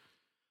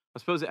 I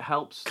suppose it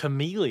helps.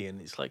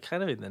 Chameleon. It's like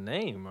kind of in the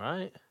name,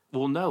 right?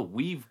 Well, no,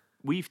 we've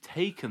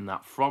taken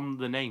that from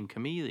the name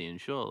chameleon,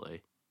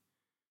 surely.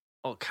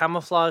 Oh,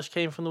 camouflage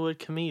came from the word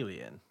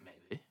chameleon.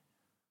 Maybe.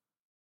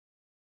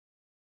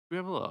 We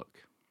have a look.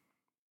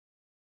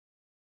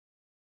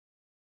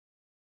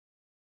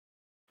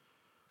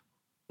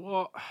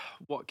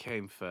 What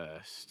came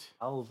first?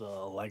 All the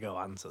Lego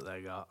ants that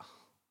they got.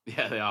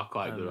 Yeah, they are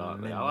quite good,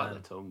 aren't they? I like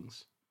mint the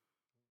tongues.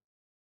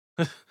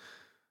 But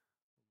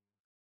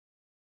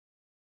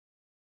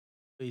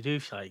you do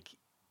like, you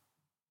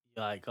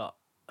like got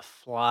a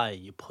fly.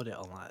 You put it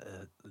on like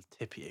the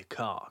tip of your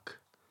cock.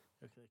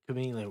 The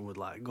chameleon would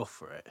like go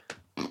for it,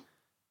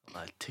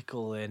 like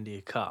tickle the end of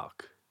your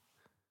cock.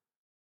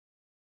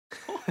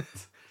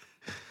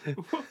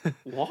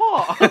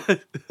 What?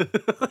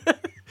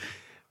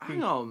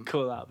 Hang on.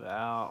 Cut that bit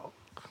out.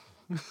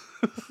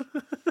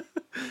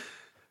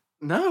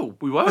 No,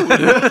 we won't.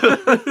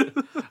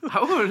 I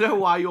want to know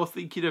why you're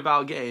thinking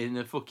about getting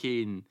a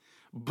fucking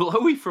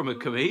blowy from a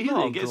chameleon.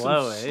 Not Get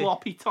glowy. some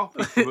sloppy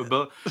toppy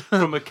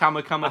from a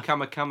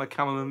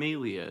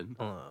chameleon.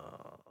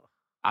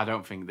 I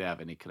don't think they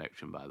have any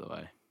connection, by the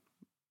way.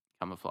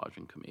 Camouflage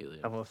and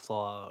chameleon.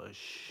 Camouflage.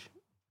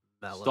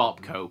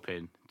 Stop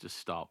coping. Just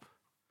stop.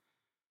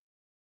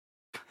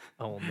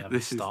 I will never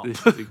This stop.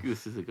 is a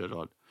good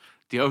one.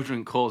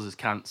 Deodorant causes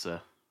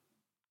cancer.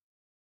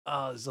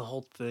 Oh, there's the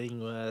whole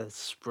thing where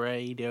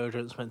spray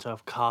deodorant's meant to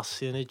have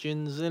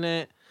carcinogens in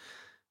it.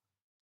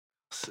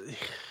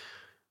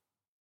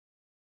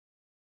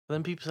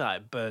 Then people say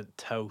like burnt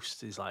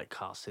toast is like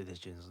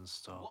carcinogens and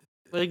stuff.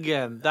 But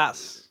again,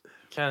 that's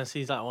kind of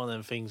seems like one of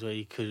them things where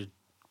you could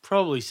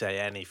probably say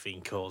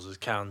anything causes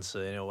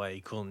cancer in a way,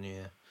 couldn't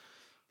you?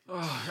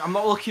 I'm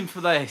not looking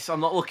for this. I'm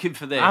not looking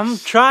for this. I'm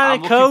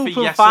trying to looking cope for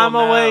and yes find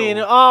or my way in.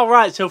 no. Oh,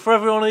 right. So for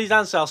every one of these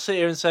answers, I'll sit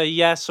here and say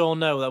yes or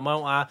no. Then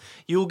won't I?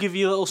 You'll give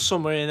you a little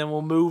summary and then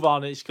we'll move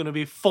on. It's going to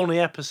be a funny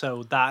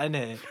episode, that, isn't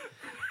it?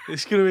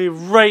 It's going to be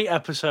a great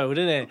episode,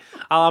 isn't it?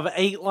 I'll have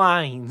 8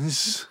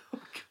 lines.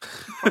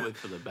 Probably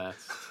for the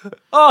best.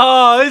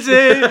 Oh, is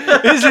it?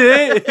 Is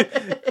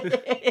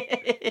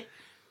it?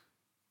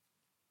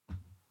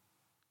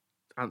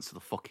 Answer the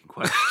fucking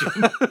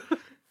question.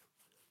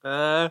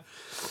 I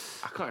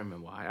can't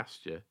remember what I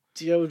asked you.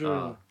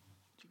 Deodorant.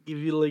 Give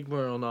you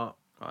ligma or not?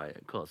 Oh, yeah,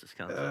 of course it's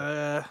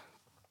cancer.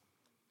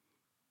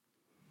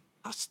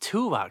 That's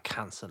 2 about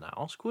cancer now.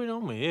 What's going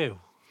on with you?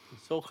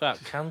 Let's talk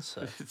about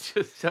cancer.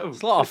 Just don't.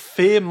 There's a lot of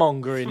fear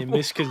mongering and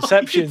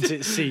misconceptions,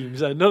 it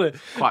seems. None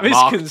of Quite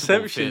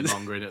misconceptions.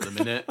 fear-mongering at the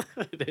minute.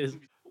 It is.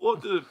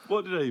 What did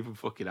I even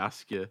fucking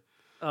ask you?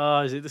 Oh,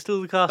 is it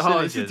still the carcinogens?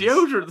 Oh, it's a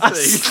deodorant I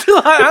thing.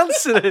 still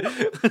answered it.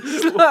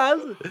 Still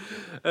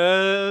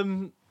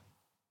answered.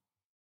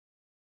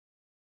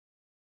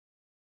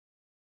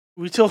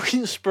 We're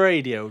talking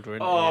spray deodorant.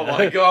 Oh here.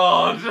 my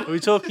god. We're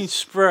talking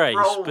spray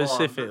Roll-on,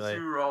 specifically.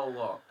 do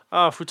roll-on.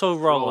 Oh, if we talk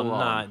roll-on, Roll-on.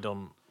 nah, it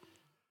don't.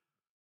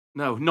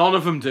 No, none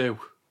of them do.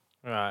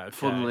 Right, okay.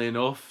 Funnily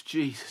enough.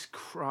 Jesus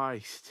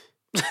Christ.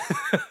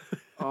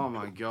 Oh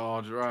my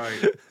god,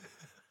 right.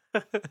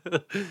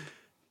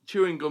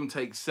 Chewing gum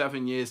takes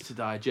 7 years to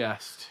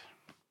digest.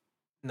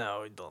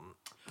 No, it doesn't.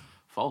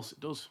 False, it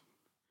does.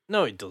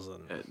 No, it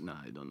doesn't. No,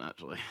 it doesn't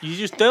actually. You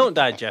just don't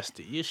digest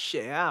it. You just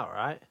shit it out,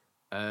 right?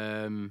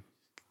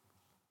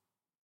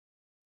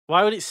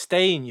 Why would it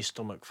stay in your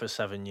stomach for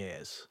 7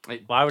 years?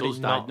 Why would it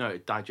not? No,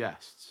 it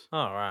digests.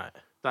 Oh, right.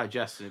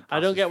 Digests and it I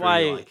don't passes get through why.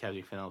 you like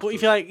anything else. But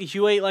if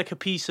you ate like a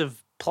piece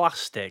of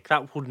plastic,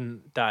 that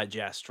wouldn't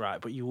digest,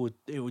 right? But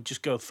it would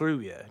just go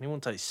through you, and it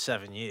wouldn't take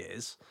 7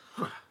 years.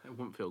 It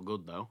wouldn't feel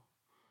good though.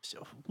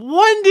 So,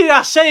 when did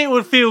I say it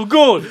would feel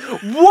good?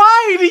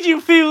 Why did you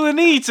feel the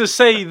need to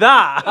say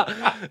that?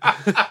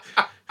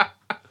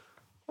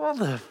 What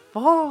the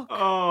fuck?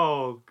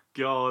 Oh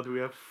god, we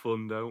have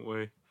fun, don't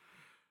we?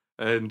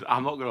 And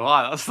I'm not gonna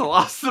lie, that's the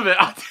last of it.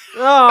 Oh,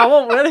 I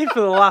wasn't ready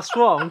for the last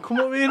one. Come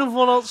up with another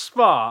one on the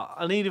spot.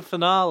 I need a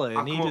finale.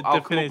 I need a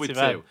I'll come up with definitive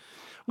end.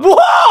 2.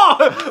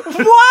 What?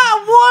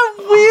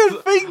 What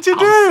weird thing to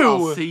do?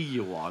 I'll see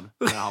you one,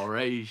 and I'll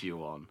raise you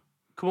one.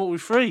 Come up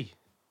with 3.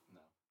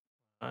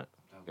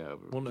 Go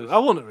I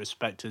wouldn't have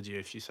respected you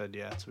if you said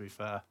yeah, to be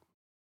fair.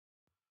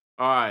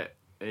 Alright,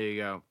 here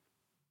you go.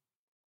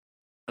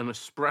 An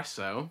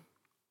espresso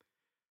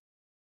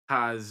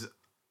has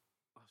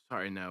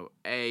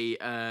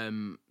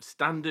a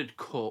standard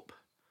cup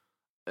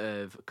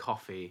of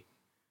coffee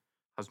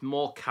has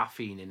more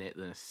caffeine in it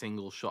than a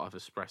single shot of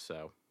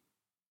espresso.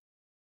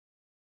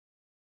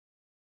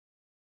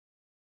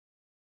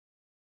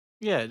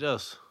 Yeah, it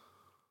does.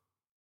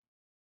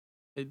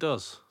 It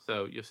does.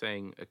 So you're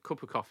saying a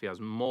cup of coffee has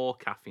more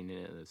caffeine in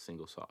it than a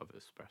single shot of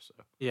espresso?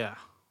 Yeah.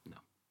 No.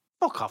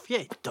 Fuck off. Yeah,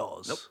 it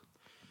does. Nope.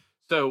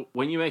 So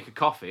when you make a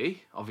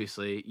coffee,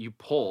 obviously you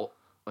pour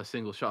a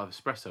single shot of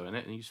espresso in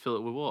it and you just fill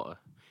it with water.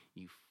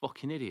 You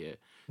fucking idiot.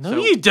 No,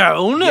 you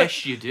don't.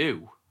 Yes, you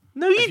do.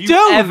 No, you Have you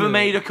don't. ever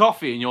made a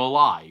coffee in your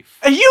life?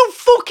 Are you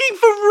fucking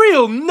for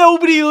real?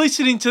 Nobody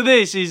listening to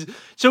this is...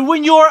 So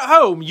when you're at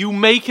home, you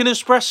make an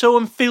espresso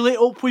and fill it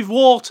up with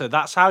water.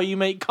 That's how you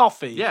make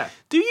coffee? Yeah.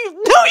 Do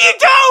you? No, you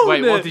don't!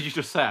 Wait, what did you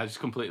just say? I just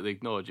completely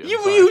ignored you. You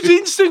use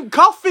instant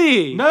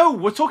coffee! No,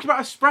 we're talking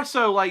about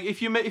espresso. Like,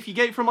 if you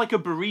get it from, like, a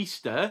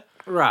barista...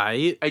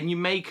 Right. And you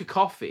make a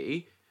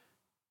coffee...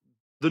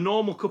 The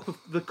normal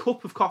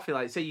cup of coffee,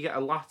 like, say you get a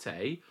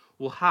latte...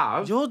 will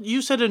have...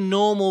 You said a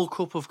normal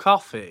cup of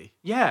coffee.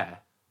 Yeah.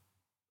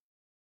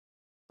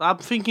 I'm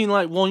thinking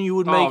like one you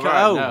would make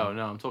at home.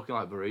 No, I'm talking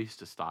like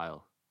barista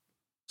style.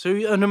 So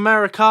an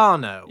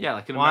Americano? Yeah,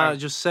 like an Why not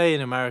just say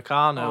an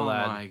Americano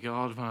then? Oh my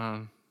god,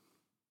 man.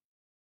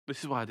 This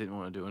is why I didn't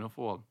want to do another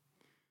one.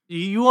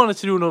 You wanted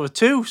to do another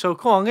 2, so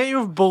come on, get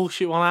your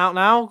bullshit one out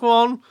now. Go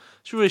on.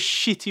 It's a really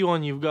shitty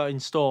one you've got in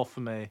store for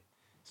me.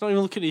 He's not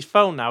even looking at his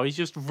phone now. He's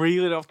just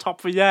reeling off top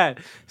of his head.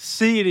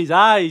 Seeing his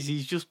eyes,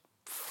 he's just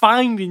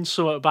finding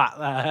something back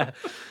there.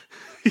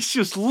 He's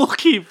just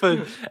looking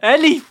for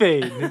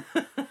anything.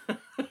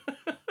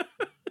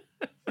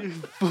 He's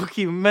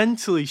fucking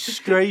mentally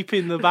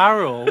scraping the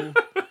barrel.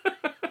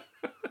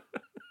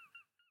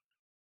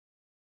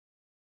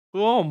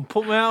 Go on,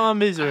 put me out of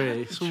my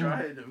misery.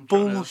 Some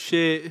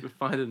bullshit.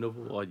 Find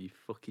another one, you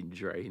fucking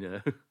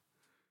drainer.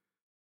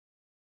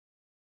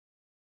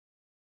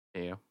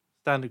 Yeah.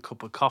 Standard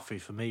cup of coffee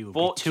for me would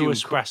be 2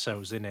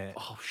 espressos in it.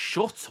 Oh,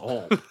 shut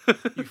up.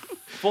 You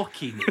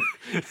fucking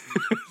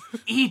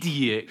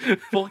idiot.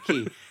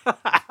 Fucking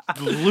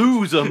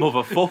loser,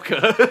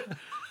 motherfucker.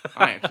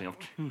 I actually have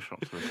 2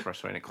 shots of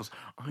espresso in it because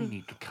I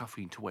need the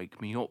caffeine to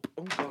wake me up.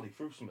 Oh God, he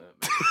threw some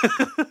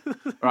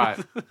at me. Right.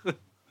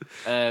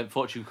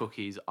 Fortune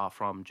cookies are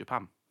from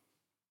Japan.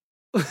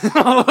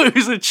 Oh, it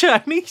was a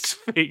Chinese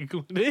thing,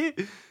 wasn't it?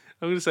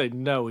 I'm going to say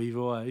no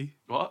either way.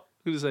 What?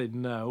 I'm going to say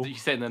no. Did you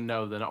say then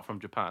no, they're not from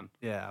Japan?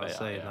 Yeah, I was They are,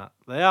 saying yeah. that.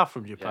 They are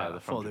from Japan. Yeah, I they're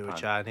from thought they were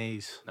Japan.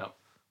 Chinese. No.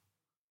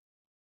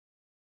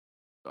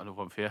 Got another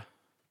one for you.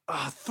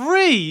 Oh,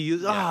 3?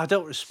 Yeah. Oh, I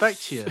don't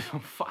respect you.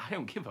 I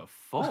don't give a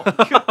fuck.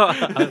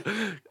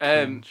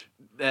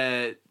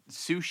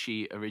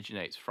 Sushi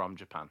originates from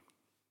Japan.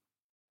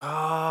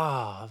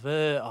 Ah,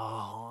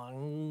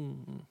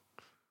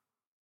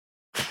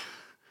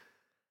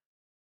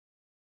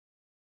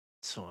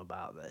 something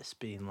about this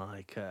being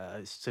like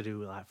it's to do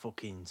with like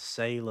fucking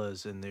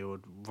sailors and they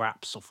would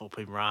wrap stuff up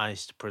in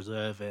rice to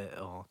preserve it,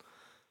 or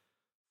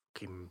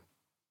fucking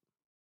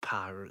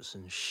pirates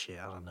and shit.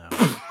 I don't know.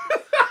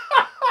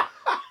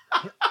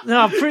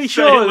 No, I'm pretty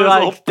sure Sailors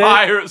like or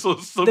pirates or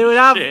some they would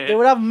have shit. they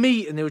would have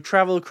meat and they would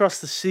travel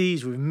across the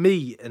seas with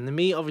meat, and the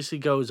meat obviously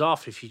goes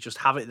off if you just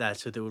have it there.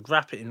 So they would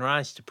wrap it in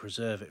rice to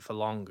preserve it for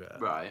longer.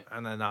 Right.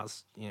 And then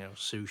that's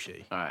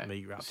sushi. All right.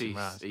 Meat wrapped So in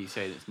rice. are you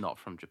saying it's not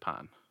from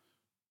Japan?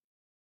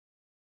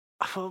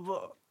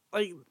 But,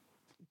 like,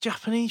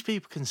 Japanese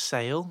people can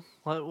sail.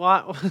 Like,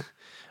 why?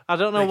 I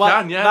don't know They why.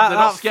 can, yeah. They're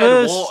not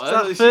scared of water.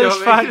 That You know first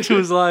what I mean? fact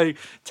was like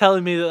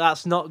telling me that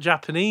that's not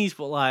Japanese,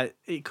 but like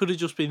it could have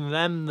just been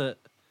them that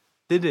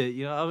did it.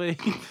 You know what I mean?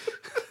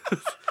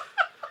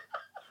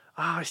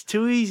 It's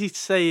too easy to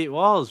say it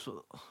was. But...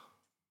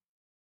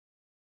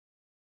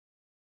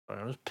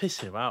 I'm just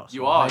pissing about. You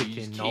so are. I'm You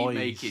just making keep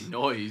making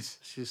noise.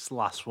 It's just the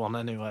last one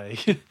anyway.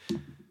 It's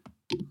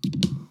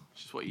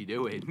just what you're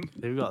doing.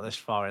 They've got this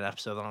far in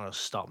episode. I'm gonna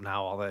stop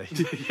now, are they?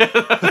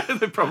 Yeah,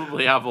 they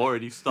probably have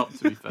already stopped,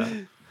 to be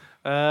fair.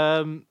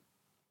 I'm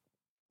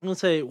gonna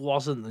say it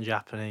wasn't the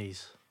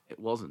Japanese. It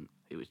wasn't.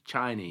 It was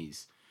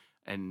Chinese.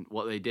 And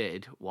what they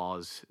did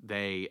was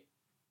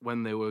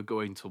when they were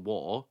going to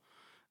war,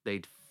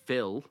 they'd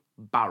fill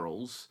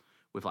barrels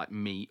with like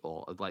meat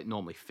or like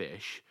normally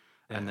fish,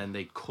 and then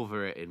they'd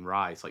cover it in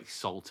rice, like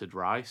salted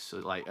rice, so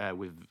like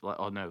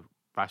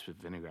rice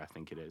with vinegar, I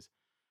think it is.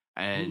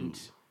 And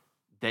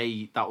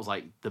that was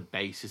like the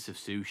basis of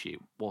sushi.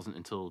 It wasn't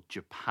until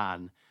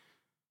Japan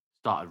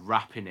started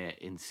wrapping it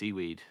in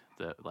seaweed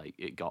that like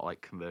it got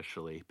like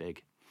commercially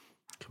big,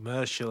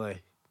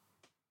 Commercially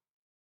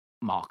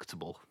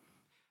marketable.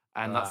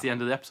 And that's the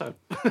end of the episode.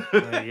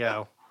 there you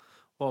go.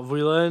 What have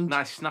we learned?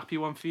 Nice snappy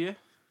one for you.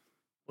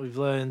 We've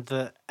learned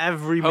that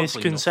every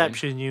Hopefully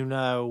misconception you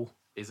know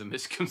is a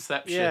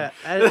misconception. Yeah.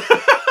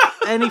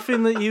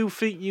 Anything that you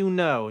think you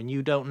know and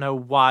you don't know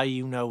why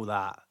you know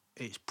that,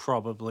 it's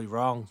probably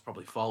wrong.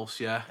 Probably false,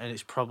 yeah. And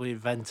it's probably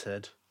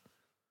invented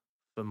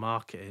for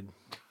marketing.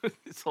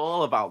 It's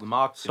all about the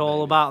marketing. It's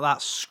all about that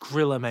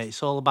Skrilla, mate.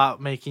 It's all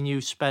about making you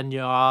spend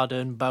your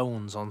hard-earned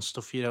bones on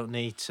stuff you don't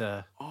need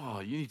to. Oh,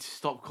 you need to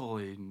stop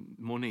calling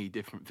money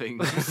different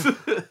things.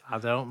 I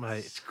don't,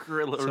 mate.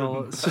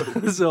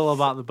 Skrilla It's all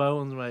about the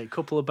bones, mate.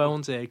 Couple of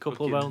bones here,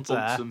 couple of bones there.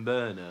 Bunsen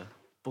burner.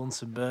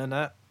 Bunsen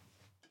burner.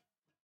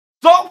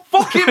 Stop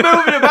fucking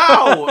moving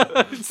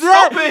about!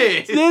 Stop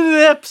it! It's the end of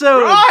the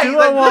episode.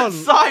 Right, let's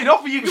sign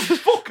off and you can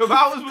fuck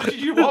about as much as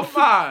you want,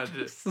 man.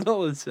 It's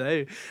not the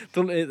same.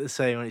 Don't hit the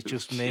same when it's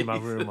just me in my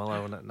room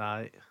alone at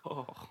night.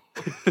 Oh,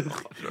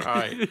 God.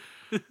 Right.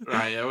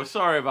 Right, yeah, we're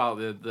sorry about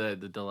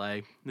the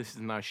delay. This is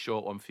a nice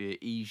short one for you.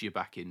 Ease you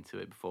back into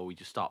it before we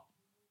just start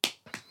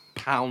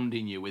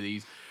pounding you with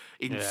these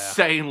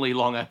insanely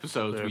long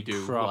episodes we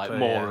do, like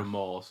more and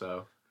more.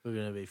 So we're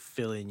gonna be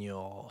filling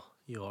your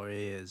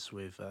ears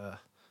with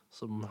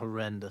some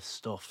horrendous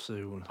stuff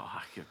soon.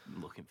 Oh,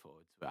 I'm looking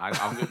forward to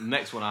it. The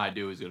next one I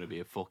do is going to be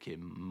a fucking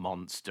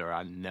monster.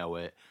 I know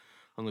it.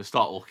 I'm going to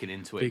start looking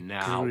into it Big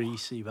now.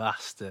 Greasy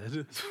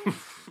bastard.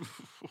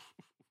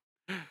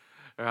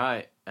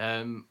 Right.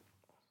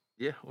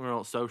 Yeah, we're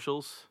on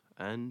socials,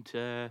 and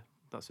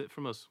that's it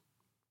from us.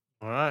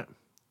 All right.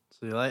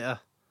 See you later.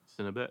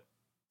 See you in a bit.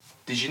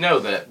 Did you know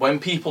that when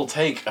people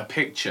take a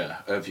picture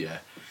of you,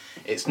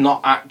 it's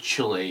not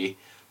actually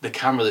the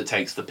camera that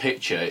takes the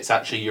picture, it's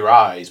actually your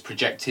eyes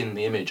projecting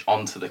the image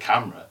onto the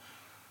camera.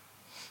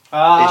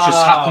 It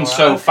just happens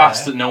so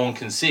fast that no one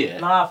can see it.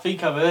 No, I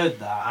think I've heard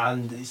that,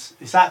 and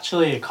it's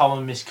actually a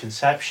common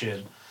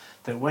misconception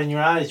that when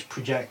your eyes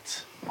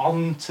project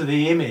onto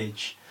the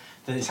image,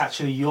 that it's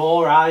actually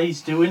your eyes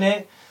doing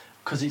it,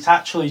 because it's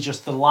actually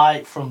just the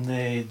light from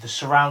the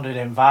surrounding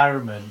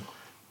environment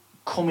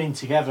coming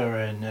together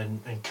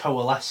and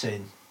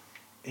coalescing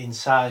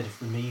inside of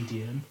the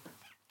medium.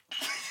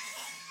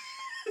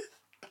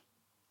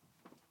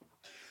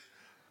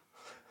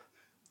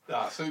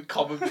 That's a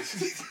common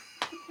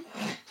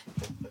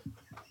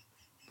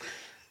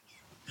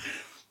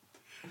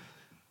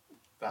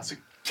That's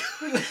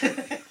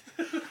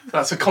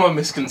a common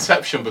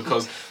misconception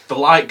because the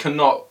light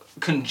cannot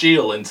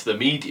congeal into the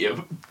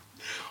medium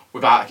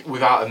without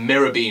a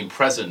mirror being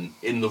present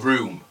in the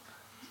room.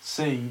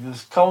 See, the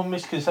common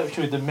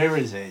misconception with the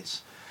mirrors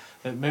is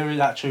that mirrors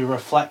actually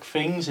reflect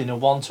things in a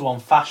one-to-one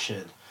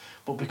fashion,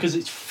 but because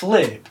it's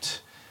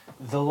flipped,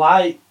 the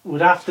light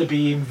would have to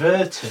be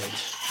inverted,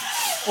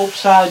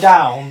 upside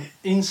down,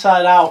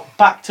 inside out,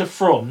 back to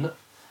front,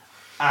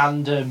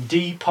 and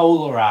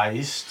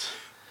depolarized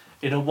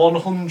in a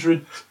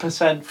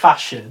 100%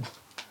 fashion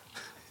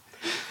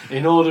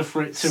in order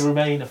for it to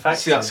remain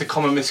effective. See, that's a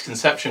common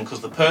misconception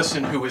because the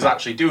person who is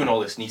actually doing all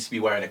this needs to be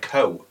wearing a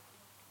coat.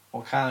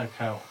 What kind of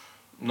coat?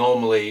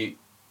 Normally,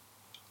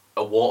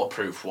 a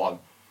waterproof one.